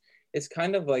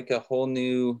kind of like a whole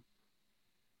new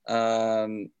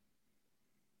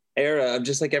era of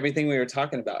just like everything we were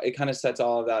talking about. It kind of sets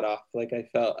all of that off. Like I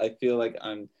feel like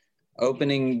I'm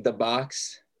opening the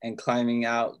box and climbing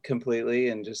out completely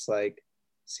and just like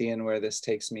seeing where this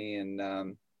takes me. And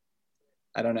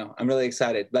I don't know, I'm really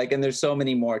excited. Like, and there's so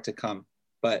many more to come,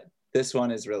 but this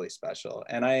one is really special.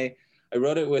 And I I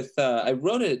wrote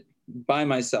it by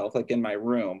myself, like in my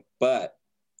room. But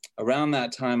around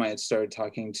that time, I had started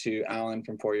talking to Alan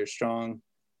from 4 Years Strong,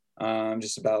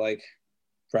 just about like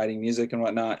writing music and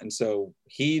whatnot. And so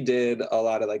he did a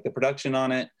lot of like the production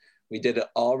on it. We did it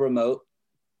all remote.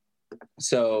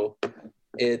 So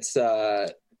it's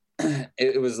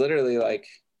it was literally like,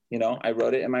 you know, I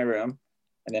wrote it in my room,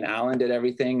 and then Alan did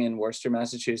everything in Worcester,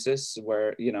 Massachusetts,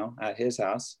 where, you know, at his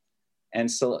house. And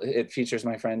so it features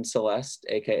my friend Celeste,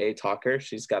 aka Talker.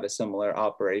 She's got a similar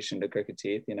operation to Crooked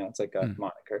Teeth, you know, it's like a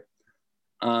moniker.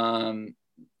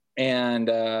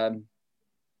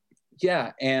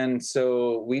 Yeah, and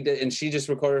so we did, and she just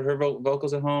recorded her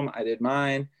vocals at home. I did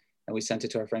mine, and we sent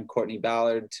it to our friend Courtney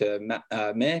Ballard to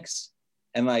mix.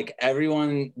 And like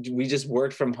everyone, we just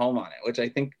worked from home on it, which I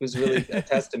think was really a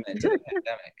testament to the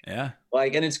pandemic. Yeah.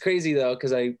 Like, and it's crazy though,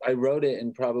 because I wrote it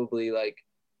in probably like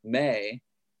May,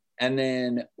 and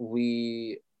then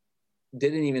we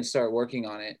didn't even start working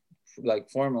on it like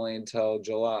formally until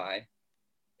July.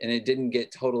 And it didn't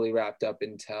get totally wrapped up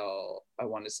until, I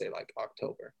want to say, like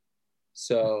October.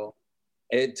 So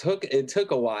it took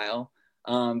a while,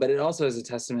 but it also is a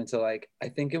testament to like, I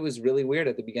think it was really weird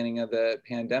at the beginning of the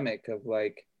pandemic of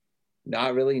like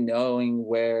not really knowing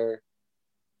where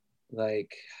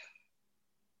like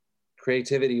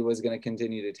creativity was going to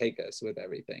continue to take us with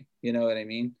everything. You know what I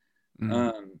mean?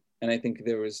 Mm-hmm. And I think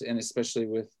there was, and especially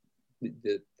with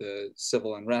the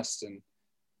civil unrest and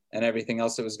everything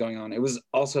else that was going on, it was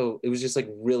just like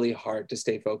really hard to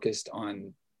stay focused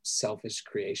on selfish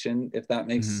creation, if that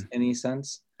makes any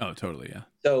sense. Oh, totally. Yeah.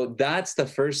 So that's the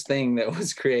first thing that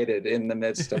was created in the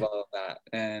midst of all of that.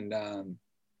 And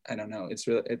I don't know,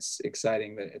 it's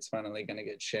exciting that it's finally going to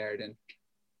get shared and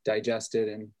digested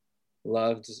and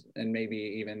loved and maybe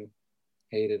even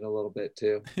hated a little bit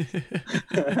too.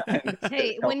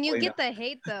 Hey, when you get the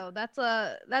hate though,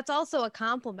 that's also a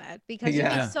compliment, because you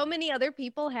make so many other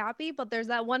people happy, but there's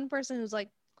that one person who's like,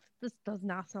 this does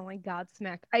not sound like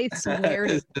Godsmack. I swear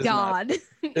to God.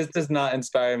 This does not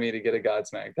inspire me to get a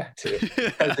Godsmack tattoo,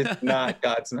 because it's not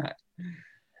Godsmack.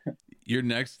 Your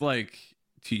next like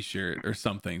t-shirt or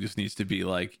something just needs to be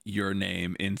like your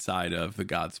name inside of the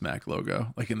Godsmack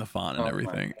logo, like in the font and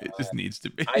everything. It just needs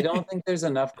to be. I don't think there's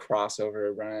enough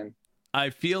crossover, Brian. I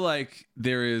feel like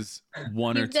there is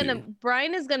one or two.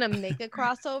 Brian is gonna make a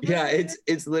crossover. Yeah,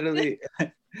 it's literally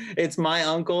it's my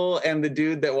uncle and the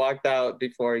dude that walked out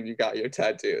before you got your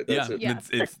tattoo.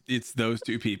 It's those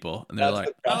two people, and they're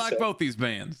like, I like both these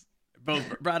bands, both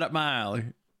right up my alley.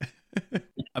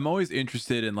 I'm always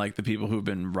interested in like the people who've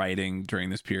been writing during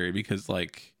this period, because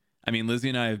like, I mean, Lizzie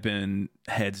and I have been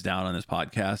heads down on this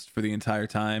podcast for the entire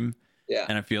time. Yeah.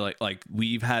 And I feel like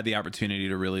we've had the opportunity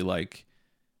to really like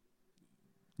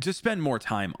just spend more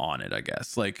time on it, I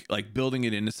guess, like building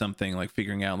it into something, like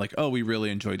figuring out like, oh, we really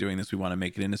enjoy doing this, we want to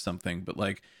make it into something. But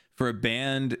like for a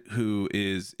band who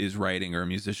is writing, or a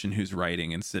musician who's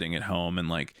writing and sitting at home and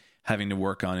like having to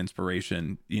work on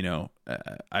inspiration, you know,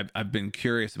 I've been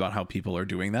curious about how people are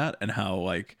doing that and how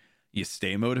like you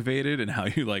stay motivated and how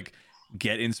you like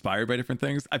get inspired by different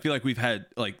things. I feel like we've had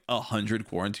like 100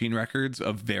 quarantine records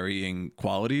of varying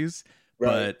qualities,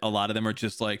 but a lot of them are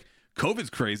just like, COVID's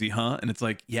crazy, huh? And it's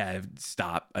like, yeah,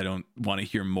 stop. I don't want to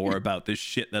hear more about this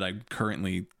shit that I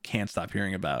currently can't stop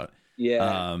hearing about.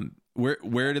 Yeah.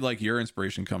 Where did like your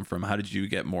inspiration come from? How did you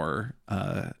get more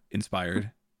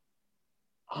inspired?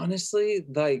 Honestly,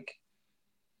 like,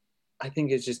 I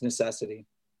think it's just necessity.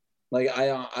 Like,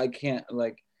 I can't,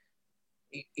 like,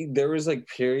 there was like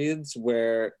periods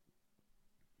where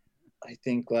I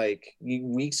think like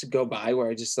weeks go by where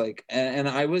I just like, and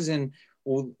I was in,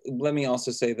 well, let me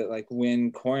also say that like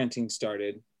when quarantine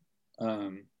started,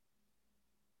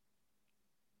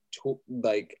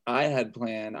 like I had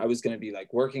planned, I was going to be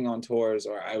like working on tours,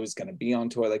 or I was going to be on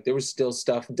tour. Like there was still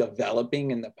stuff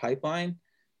developing in the pipeline.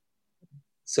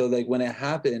 So like when it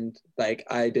happened, like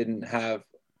I didn't have,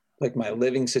 like my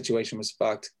living situation was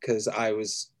fucked, because I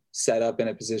was set up in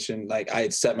a position, like I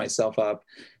had set myself up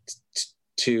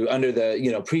to under the,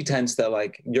 you know, pretense that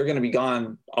like you're going to be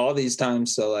gone all these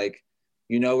times. So like,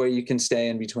 you know, where you can stay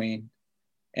in between.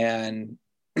 And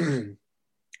and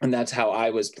that's how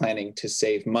I was planning to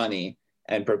save money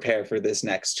and prepare for this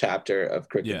next chapter of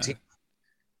Crooked Teeth.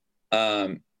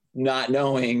 Not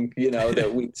knowing, you know,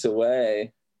 that weeks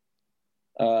away,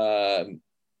 it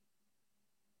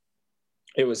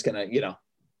was gonna, you know,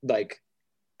 like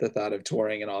the thought of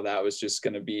touring and all that was just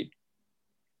gonna be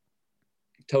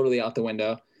totally out the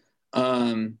window.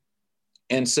 And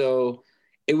so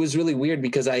it was really weird,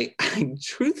 because I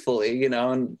truthfully, you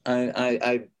know, and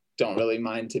I don't really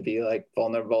mind to be like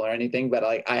vulnerable or anything, but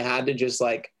like I had to just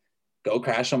like go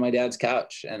crash on my dad's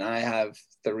couch. And I have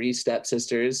 3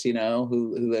 stepsisters, you know,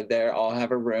 who live there, all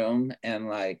have a room, and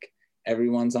like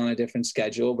everyone's on a different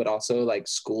schedule, but also like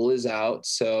school is out.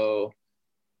 So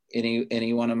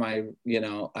any one of my, you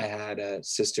know, I had a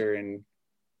sister in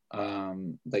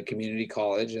like community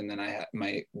college, and then I had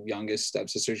my youngest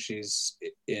stepsister, she's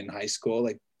in high school,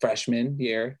 like freshman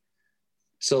year.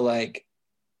 So like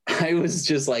I was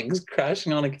just like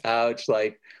crashing on a couch,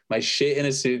 like my shit in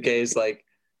a suitcase, like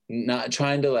not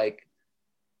trying to like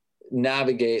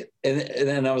navigate. And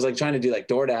then I was like trying to do like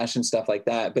DoorDash and stuff like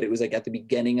that. But it was like at the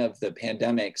beginning of the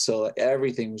pandemic. So like,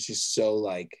 everything was just so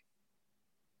like,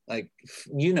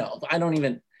 you know, I don't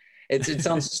even, it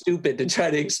sounds stupid to try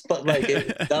to explain, like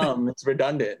it's dumb, it's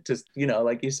redundant, just, you know,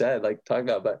 like you said, like talk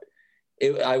about, but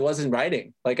I wasn't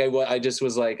writing. Like I just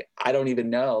was like, I don't even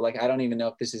know. Like, I don't even know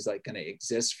if this is like going to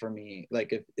exist for me.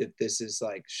 Like if this is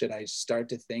like, should I start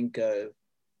to think of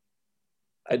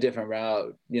a different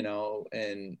route, you know?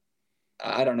 And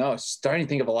I don't know, starting to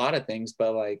think of a lot of things,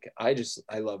 but like, I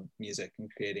love music and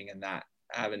creating in that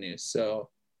avenue. So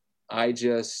I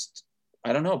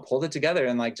don't know, pulled it together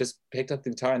and like just picked up the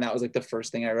guitar. And that was like the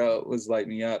first thing I wrote was Light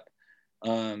Me Up.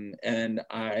 And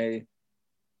I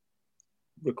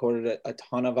recorded a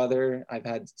ton of I've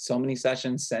had so many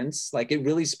sessions since, like it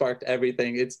really sparked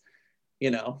everything. It's, you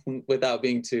know, without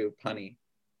being too punny,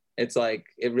 it's like,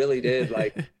 it really did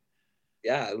like,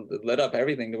 yeah, it lit up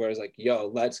everything to where it's like,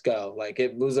 yo, let's go. Like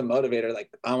it was a motivator. Like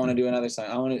I want to do another song.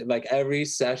 I want to, like every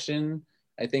session,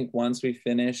 I think once we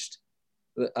finished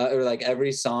or like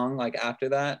every song, like after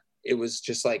that, it was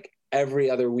just like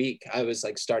every other week I was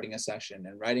like starting a session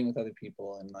and writing with other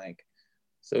people. And like,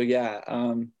 so yeah,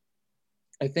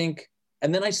 I think,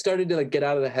 and then I started to like get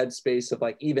out of the headspace of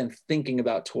like even thinking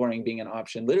about touring being an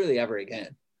option literally ever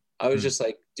again. I was just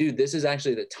like, dude, this is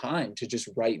actually the time to just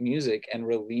write music and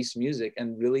release music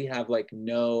and really have like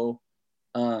no,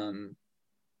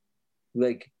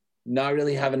 like not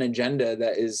really have an agenda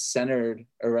that is centered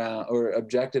around or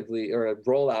objectively or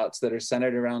rollouts that are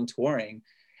centered around touring.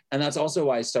 And that's also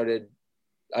why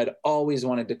I'd always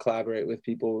wanted to collaborate with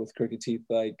people with Crooked Teeth.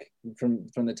 Like from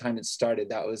the time it started,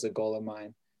 that was a goal of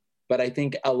mine. But I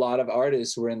think a lot of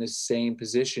artists were in the same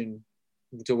position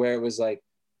to where it was like,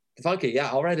 fuck it, yeah,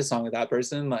 I'll write a song with that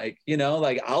person. Like, you know,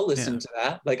 like I'll listen to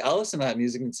that. Like I'll listen to that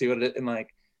music and see what it, and like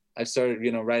I started,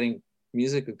 you know, writing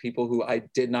music with people who I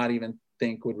did not even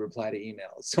think would reply to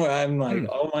emails. So I'm like,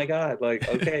 oh my God, like,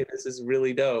 okay, this is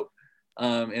really dope.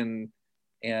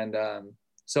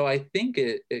 So I think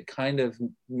it kind of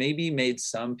maybe made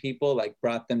some people like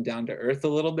brought them down to earth a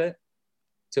little bit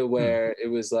to where it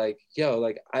was like, yo,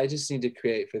 like I just need to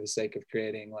create for the sake of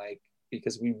creating, like,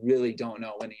 because we really don't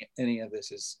know when any of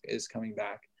this is coming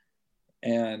back.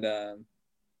 And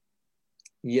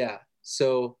yeah,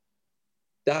 so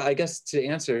that, I guess to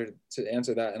answer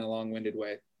that in a long-winded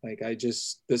way, like I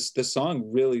just, the song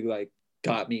really like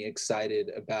got me excited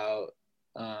about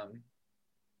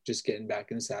just getting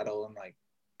back in the saddle and like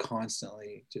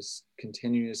constantly, just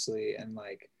continuously and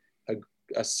like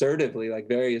assertively, like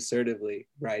very assertively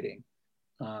writing.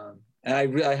 And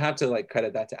I have to like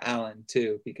credit that to Alan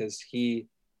too, because he,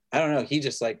 I don't know, he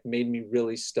just like made me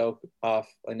really stoked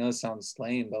off. I know it sounds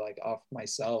lame, but like off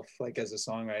myself, like as a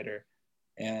songwriter,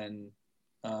 and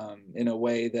in a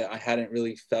way that I hadn't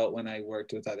really felt when I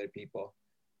worked with other people.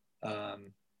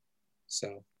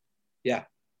 So yeah,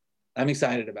 I'm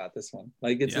excited about this one.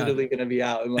 Like it's literally going to be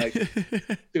out in like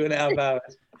 2.5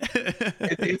 hours.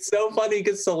 It's so funny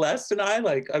because Celeste and I,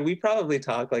 like, we probably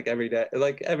talk like every day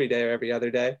or every other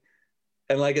day.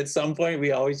 And like at some point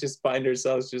we always just find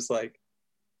ourselves just like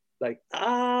we're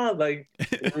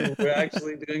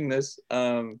actually doing this.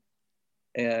 And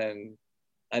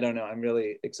I don't know, I'm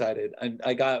really excited.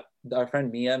 I got, our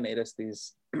friend Mia made us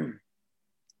these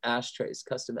ashtrays,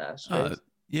 custom ashtrays.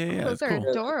 Yeah, those are cool.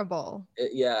 adorable.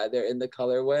 Yeah, they're in the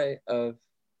colorway of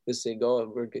the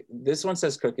single. This one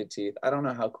says Crooked Teeth. I don't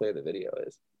know how clear the video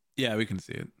is. Yeah, we can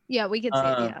see it. Yeah, we can see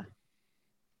it, yeah.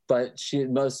 But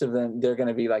most of them, they're going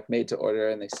to be like made to order,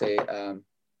 and they say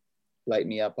Light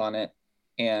Me Up on it.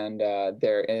 And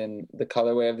they're in the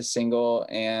colorway of the single,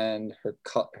 and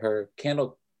her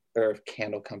candle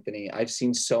company. I've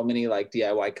seen so many like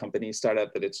DIY companies start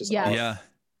up, but it's just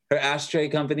her ashtray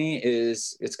company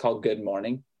it's called Good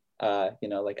Morning. You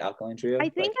know, like Alkaline Trio. I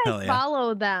think I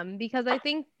follow them because I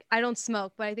think I don't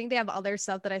smoke, but I think they have other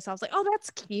stuff that I saw. I was like, oh, that's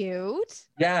cute.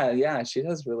 Yeah, she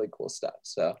does really cool stuff.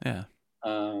 So yeah.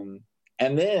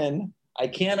 And then I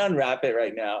can't unwrap it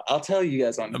right now. I'll tell you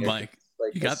guys on here. Mike.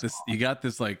 like You got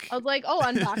this like I was like, oh,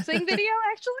 unboxing video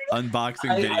actually. unboxing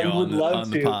I video would love on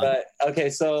the to, pod. but okay.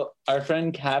 So our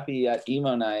friend Cappy at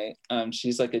Emo Night,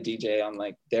 she's like a DJ on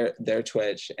like their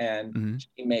Twitch, and Mhm.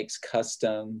 she makes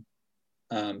custom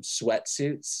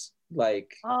sweatsuits,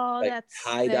 like Oh, like that's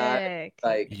tie-dye, sick.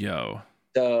 like Yo.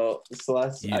 so.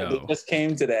 Celeste, they Yo. just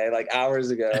came today, like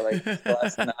hours ago. Like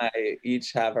Celeste and I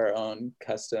each have our own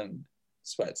custom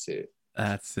sweatsuit,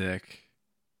 That's sick.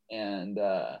 and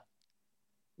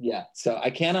yeah. So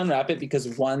I can't unwrap it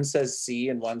because one says C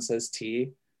and one says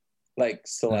T, like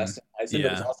Celeste and Tyson.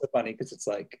 But it's Yeah. also funny because it's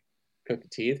like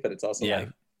crooked teeth, but it's also Yeah. like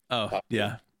Oh,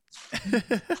 yeah.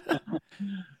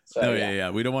 so, Oh yeah, yeah.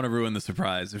 We don't want to ruin the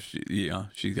surprise if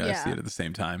she's got to see Yeah. it at the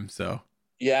same time. So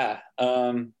yeah.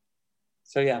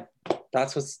 So yeah,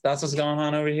 that's what's going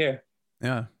on over here.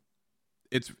 yeah,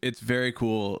 it's very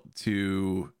cool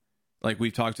to like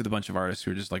we've talked to a bunch of artists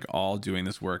who are just like all doing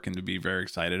this work and to be very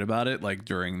excited about it. Like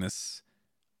during this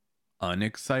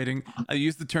unexciting, I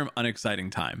use the term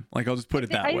unexciting time. Like I'll just put it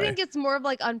that I way. think it's more of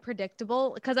like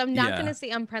unpredictable because I'm not Yeah. going to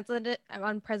say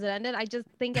unprecedented. I just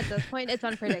think at this point it's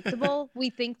unpredictable.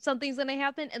 We think something's going to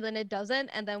happen and then it doesn't,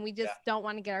 and then we just don't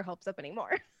want to get our hopes up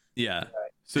anymore. Yeah.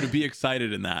 So to be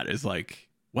excited in that is like,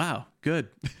 wow, good.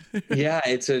 Yeah,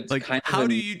 it's a Like kind how of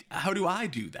do I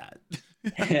do that?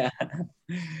 yeah.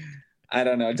 I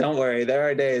don't know. Don't worry. There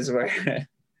are days where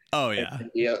Oh yeah.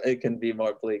 it can be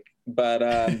more bleak, but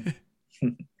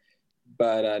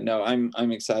but no,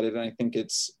 I'm excited, and I think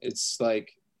it's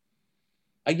like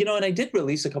and I did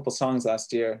release a couple songs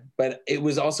last year, but it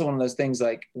was also one of those things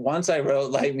like once I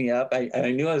wrote Light Me Up, I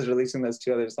knew I was releasing those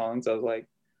two other songs. I was like,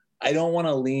 I don't want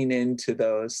to lean into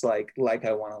those like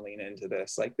I want to lean into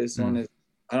this. Like this one is,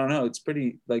 I don't know, it's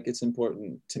pretty like it's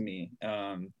important to me.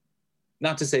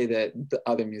 Not to say that the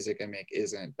other music I make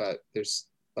isn't, but there's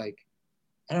like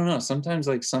I don't know, sometimes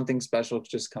like something special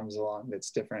just comes along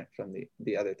that's different from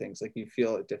the other things. Like you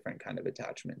feel a different kind of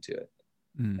attachment to it.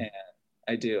 And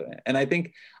I do. And I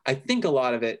think a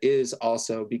lot of it is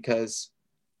also because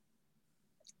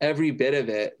every bit of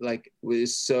it like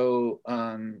was so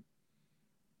how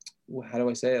do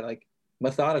I say it, like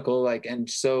methodical, like and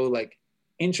so like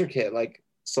intricate. Like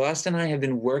Celeste and I have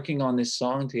been working on this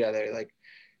song together. Like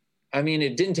I mean,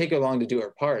 it didn't take her long to do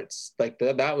her parts. Like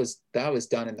that was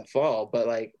done in the fall. But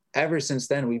like ever since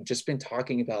then, we've just been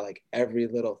talking about like every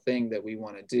little thing that we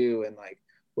want to do and like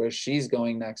where she's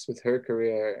going next with her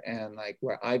career and like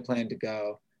where I plan to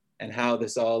go and how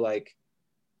this all like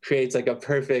creates like a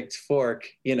perfect fork,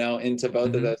 into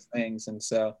both of those things. And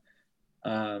so,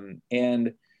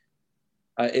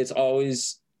 it's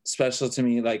always special to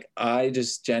me. Like I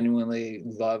just genuinely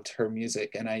loved her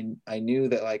music, and I knew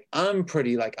that like I'm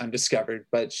pretty like undiscovered,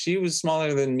 but she was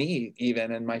smaller than me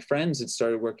even, and my friends had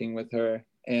started working with her,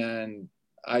 and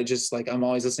I just like I'm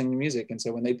always listening to music. And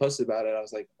so when they posted about it, I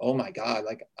was like, oh my god,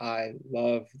 like I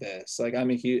love this. Like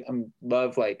I'm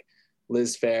love like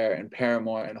Liz Phair and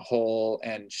Paramore and Hole,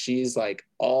 and she's like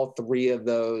all three of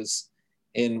those.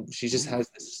 And she just has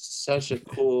such a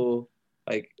cool,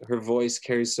 like her voice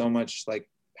carries so much like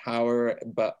power,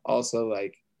 but also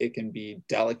like it can be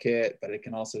delicate, but it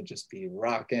can also just be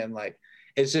rocking. Like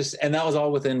it's just, and that was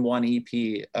all within one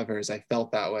EP of hers. I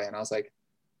felt that way, and I was like,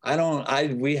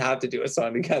 we have to do a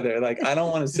song together. Like I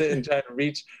don't want to sit and try to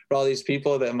reach for all these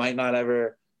people that might not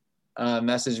ever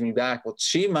message me back. Well,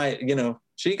 she might,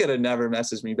 she could have never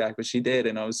messaged me back, but she did,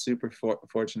 and I was super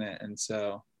fortunate. And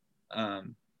so,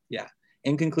 yeah.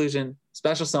 In conclusion,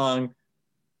 special song.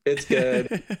 It's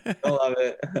good. I love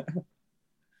it.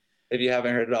 If you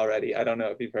haven't heard it already, I don't know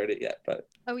if you've heard it yet, but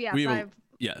Oh yeah, we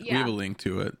have a link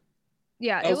to it.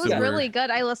 Yeah, Oh, it was so really good.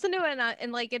 I listened to it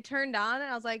and like it turned on,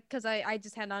 and I was like, because I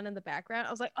just had on in the background.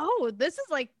 I was like, oh, this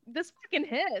fucking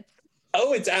hits.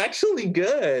 oh, it's actually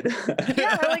good.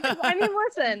 Yeah, like I mean,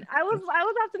 listen, I was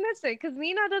optimistic because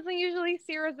Nina doesn't usually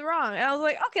steer us wrong, and I was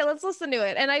like, okay, let's listen to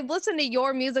it. And I've listened to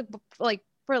your music like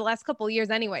for the last couple of years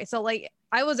anyway, so like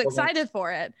I was excited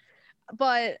for it.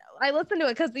 But I listened to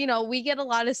it because we get a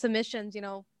lot of submissions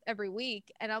every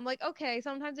week, and I'm like, okay,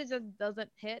 sometimes it just doesn't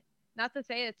hit. Not to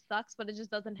say it sucks, but it just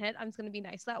doesn't hit. I'm just gonna be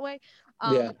nice that way.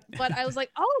 Yeah. But I was like,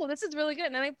 oh, this is really good,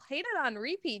 and I played it on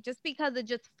repeat just because it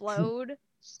just flowed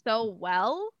so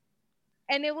well.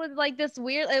 And it was like this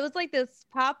weird, it was like this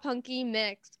pop punky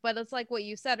mix, but it's like what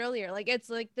you said earlier, like it's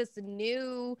like this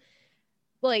new,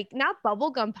 like not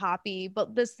bubblegum poppy,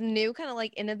 but this new kind of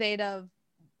like innovative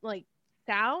like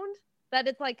sound that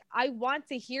it's like I want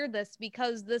to hear this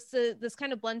because this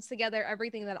kind of blends together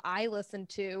everything that I listen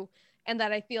to and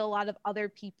that I feel a lot of other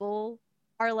people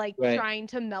are like Right. trying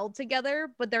to meld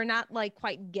together, but they're not like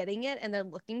quite getting it, and they're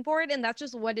looking for it. And that's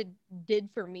just what it did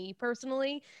for me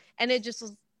personally. And it just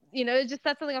was, it just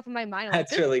set something up in my mind. I'm like,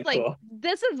 That's really like, cool.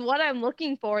 this is what I'm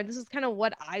looking for. This is kind of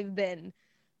what I've been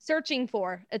searching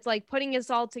for. It's like putting us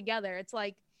all together. It's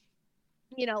like,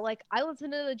 like I listen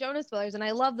to the Jonas Brothers and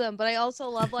I love them, but I also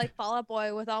love like Fall Out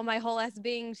Boy with all my whole ass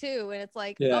being too. And it's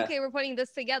like, Yeah. okay, we're putting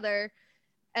this together,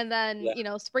 and then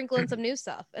sprinkling some new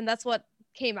stuff, and that's what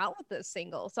came out with this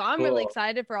single. So I'm really Cool.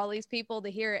 excited for all these people to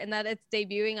hear it, and that it's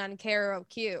debuting on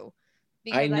KROQ,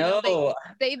 I know.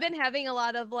 they've been having a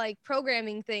lot of like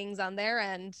programming things on their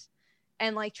end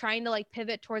and like trying to like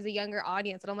pivot towards a younger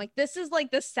audience, and I'm like, this is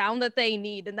like the sound that they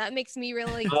need, and that makes me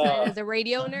really excited as a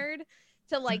radio nerd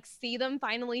to like see them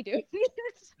finally doing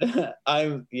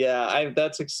it.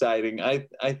 That's exciting. I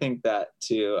think that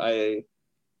too.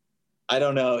 I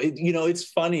don't know. It's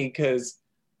funny because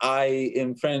I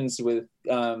am friends with,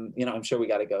 I'm sure we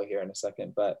got to go here in a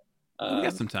second, but we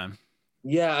got some time.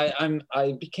 Yeah,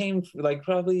 I became like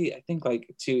probably, I think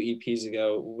like 2 EPs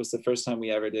ago was the first time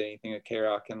we ever did anything at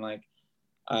K-Rock, and like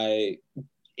I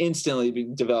instantly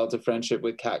developed a friendship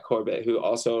with Kat Corbett, who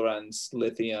also runs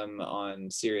Lithium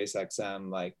on Sirius XM,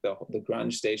 like the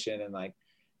grunge station, and like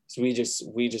so we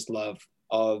just love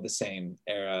all of the same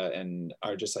era and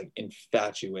are just like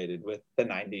infatuated with the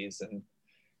 90s and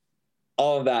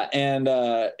all of that.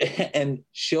 And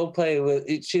she'll play with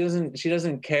it. She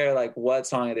doesn't care like what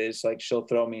song it is. Like she'll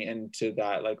throw me into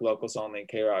that like locals only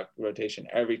K-Rock rotation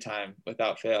every time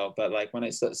without fail. But like when I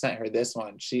sent her this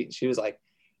one, she was like,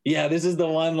 yeah, this is the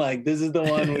one, like this is the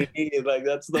one we need, like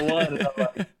that's the one. And I'm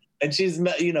like, and she's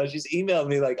emailed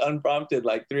me like unprompted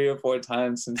like 3 or 4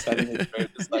 times since sending it to her,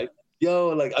 just like, yo,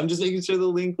 like I'm just making sure the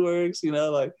link works,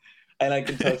 like, and I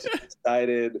can tell she's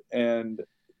excited, and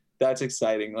that's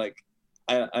exciting. Like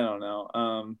I don't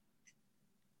know.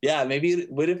 Maybe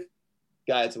what if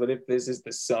this is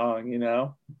the song,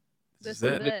 This is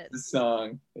it. The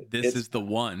song. This is the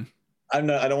one. I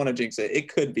don't want to jinx it.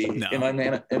 It could be. No. Am I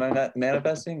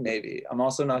manifesting? Maybe. I'm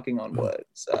also knocking on wood.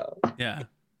 So yeah.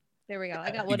 There we go.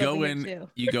 I got wood over here too.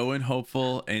 You go in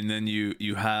hopeful, and then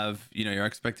you have your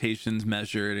expectations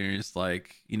measured, and you're just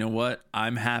like, you know what?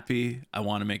 I'm happy. I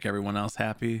want to make everyone else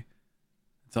happy.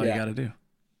 That's all you got to do.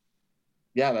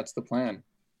 Yeah, that's the plan.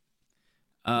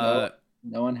 No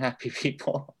unhappy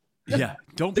people. Yeah,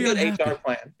 don't be a good unhappy. HR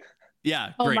plan.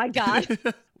 Yeah. Oh great. my God.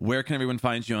 Where can everyone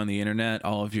find you on the internet?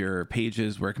 All of your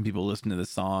pages. Where can people listen to the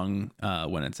song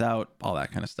when it's out? All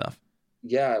that kind of stuff.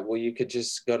 Yeah, well, you could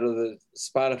just go to the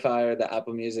Spotify or the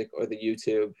Apple Music or the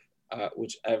YouTube,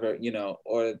 whichever,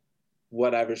 or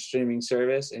whatever streaming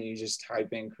service, and you just type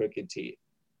in Crooked Teeth.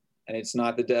 And it's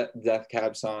not the Death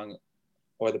Cab song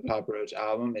or the Papa Roach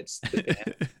album, it's the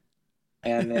band.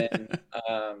 And then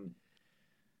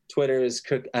Twitter is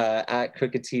at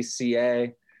Crooked Teeth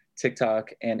CA, TikTok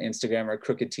and Instagram are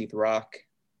Crooked Teeth Rock.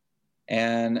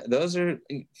 And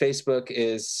Facebook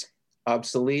is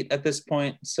obsolete at this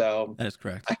point, so that is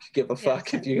correct. I could give a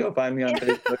fuck if you go find me on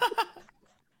Facebook.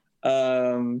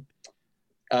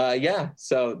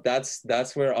 So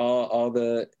that's where all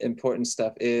the important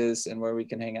stuff is, and where we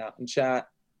can hang out and chat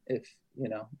if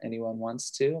anyone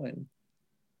wants to, and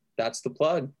that's the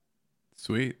plug.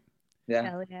 Sweet. Yeah.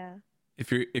 Hell yeah.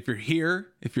 If you're here,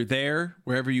 if you're there,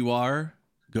 wherever you are,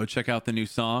 go check out the new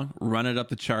song, run it up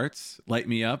the charts, light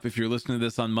me up. If you're listening to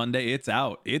this on Monday, it's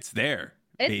out. It's there.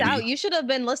 It's baby. out. You should have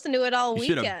been listening to it all weekend.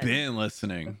 You should have been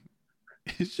listening.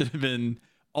 It should have been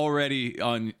already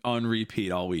on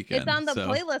repeat all weekend. It's on the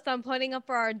playlist I'm putting up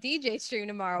for our DJ stream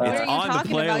tomorrow. It's what are you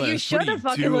talking about? You should have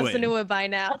fucking listened to it by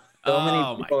now. So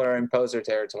many people are in poser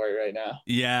territory right now.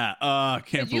 Yeah.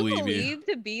 Can't believe you. Could you believe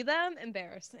to be them?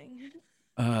 Embarrassing.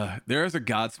 There's a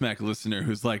Godsmack listener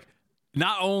who's like,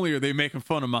 not only are they making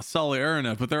fun of my Sully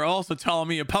Erna, but they're also calling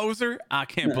me a poser. I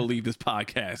can't believe this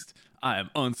podcast. I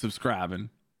am unsubscribing.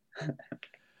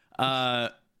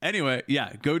 Anyway,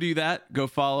 yeah, go do that. Go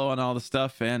follow on all the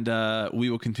stuff, and we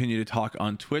will continue to talk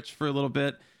on Twitch for a little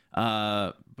bit.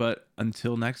 But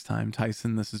until next time,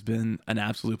 Tyson, this has been an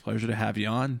absolute pleasure to have you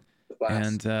on.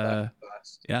 And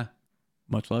yeah,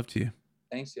 much love to you.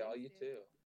 Thanks, y'all. You too.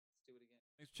 Let's do it again.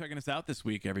 Thanks for checking us out this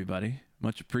week, everybody.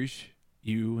 Much appreciate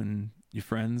you and your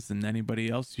friends and anybody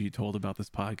else you told about this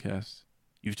podcast.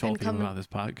 You've told people about this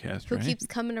podcast, who right? Who keeps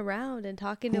coming around and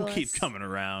talking to us? Who keeps coming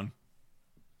around?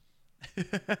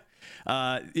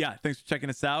 Yeah, thanks for checking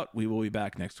us out. We will be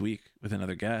back next week with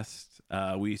another guest.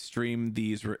 We stream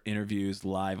these interviews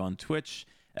live on Twitch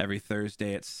every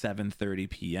Thursday at 7:30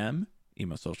 p.m.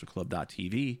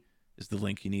 emosocialclub.tv is the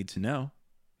link you need to know.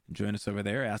 Join us over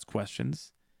there, ask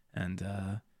questions, and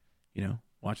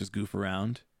watch us goof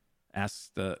around.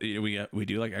 ask the we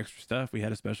do like extra stuff. We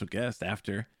had a special guest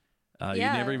after. You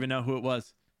Yeah. never even know who it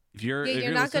was. If you're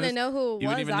not gonna know who it you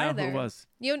was wouldn't even know either. who it was.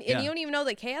 You don't even know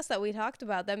the chaos that we talked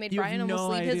about that made You have Brian almost no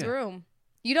leave his idea. room.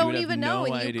 You don't would have even know,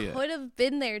 no and idea. you could have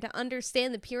been there to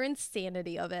understand the pure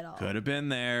insanity of it all. Could have been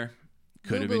there.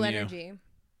 Could have Boo-boo been energy. you.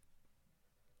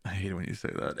 I hate it when you say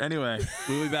that. Anyway,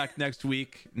 we'll be back next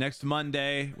week, next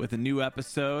Monday, with a new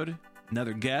episode,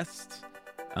 another guest.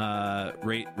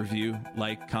 Rate, review,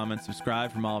 like, comment,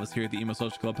 subscribe from all of us here at the Emo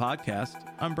Social Club podcast.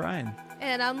 I'm Brian.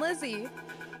 And I'm Lizzie.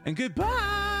 And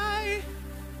goodbye.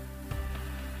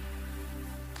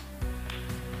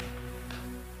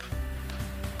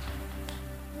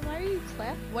 Why are you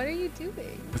clapping? What are you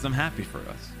doing? Because I'm happy for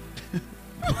us.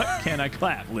 What can I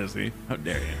clap, Lizzie? How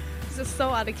dare you? This is so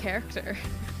out of character.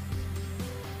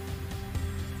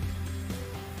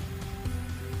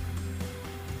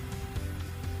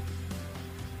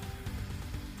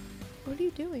 What are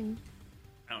you doing?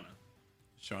 I don't know.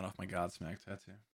 Showing off my Godsmack tattoo.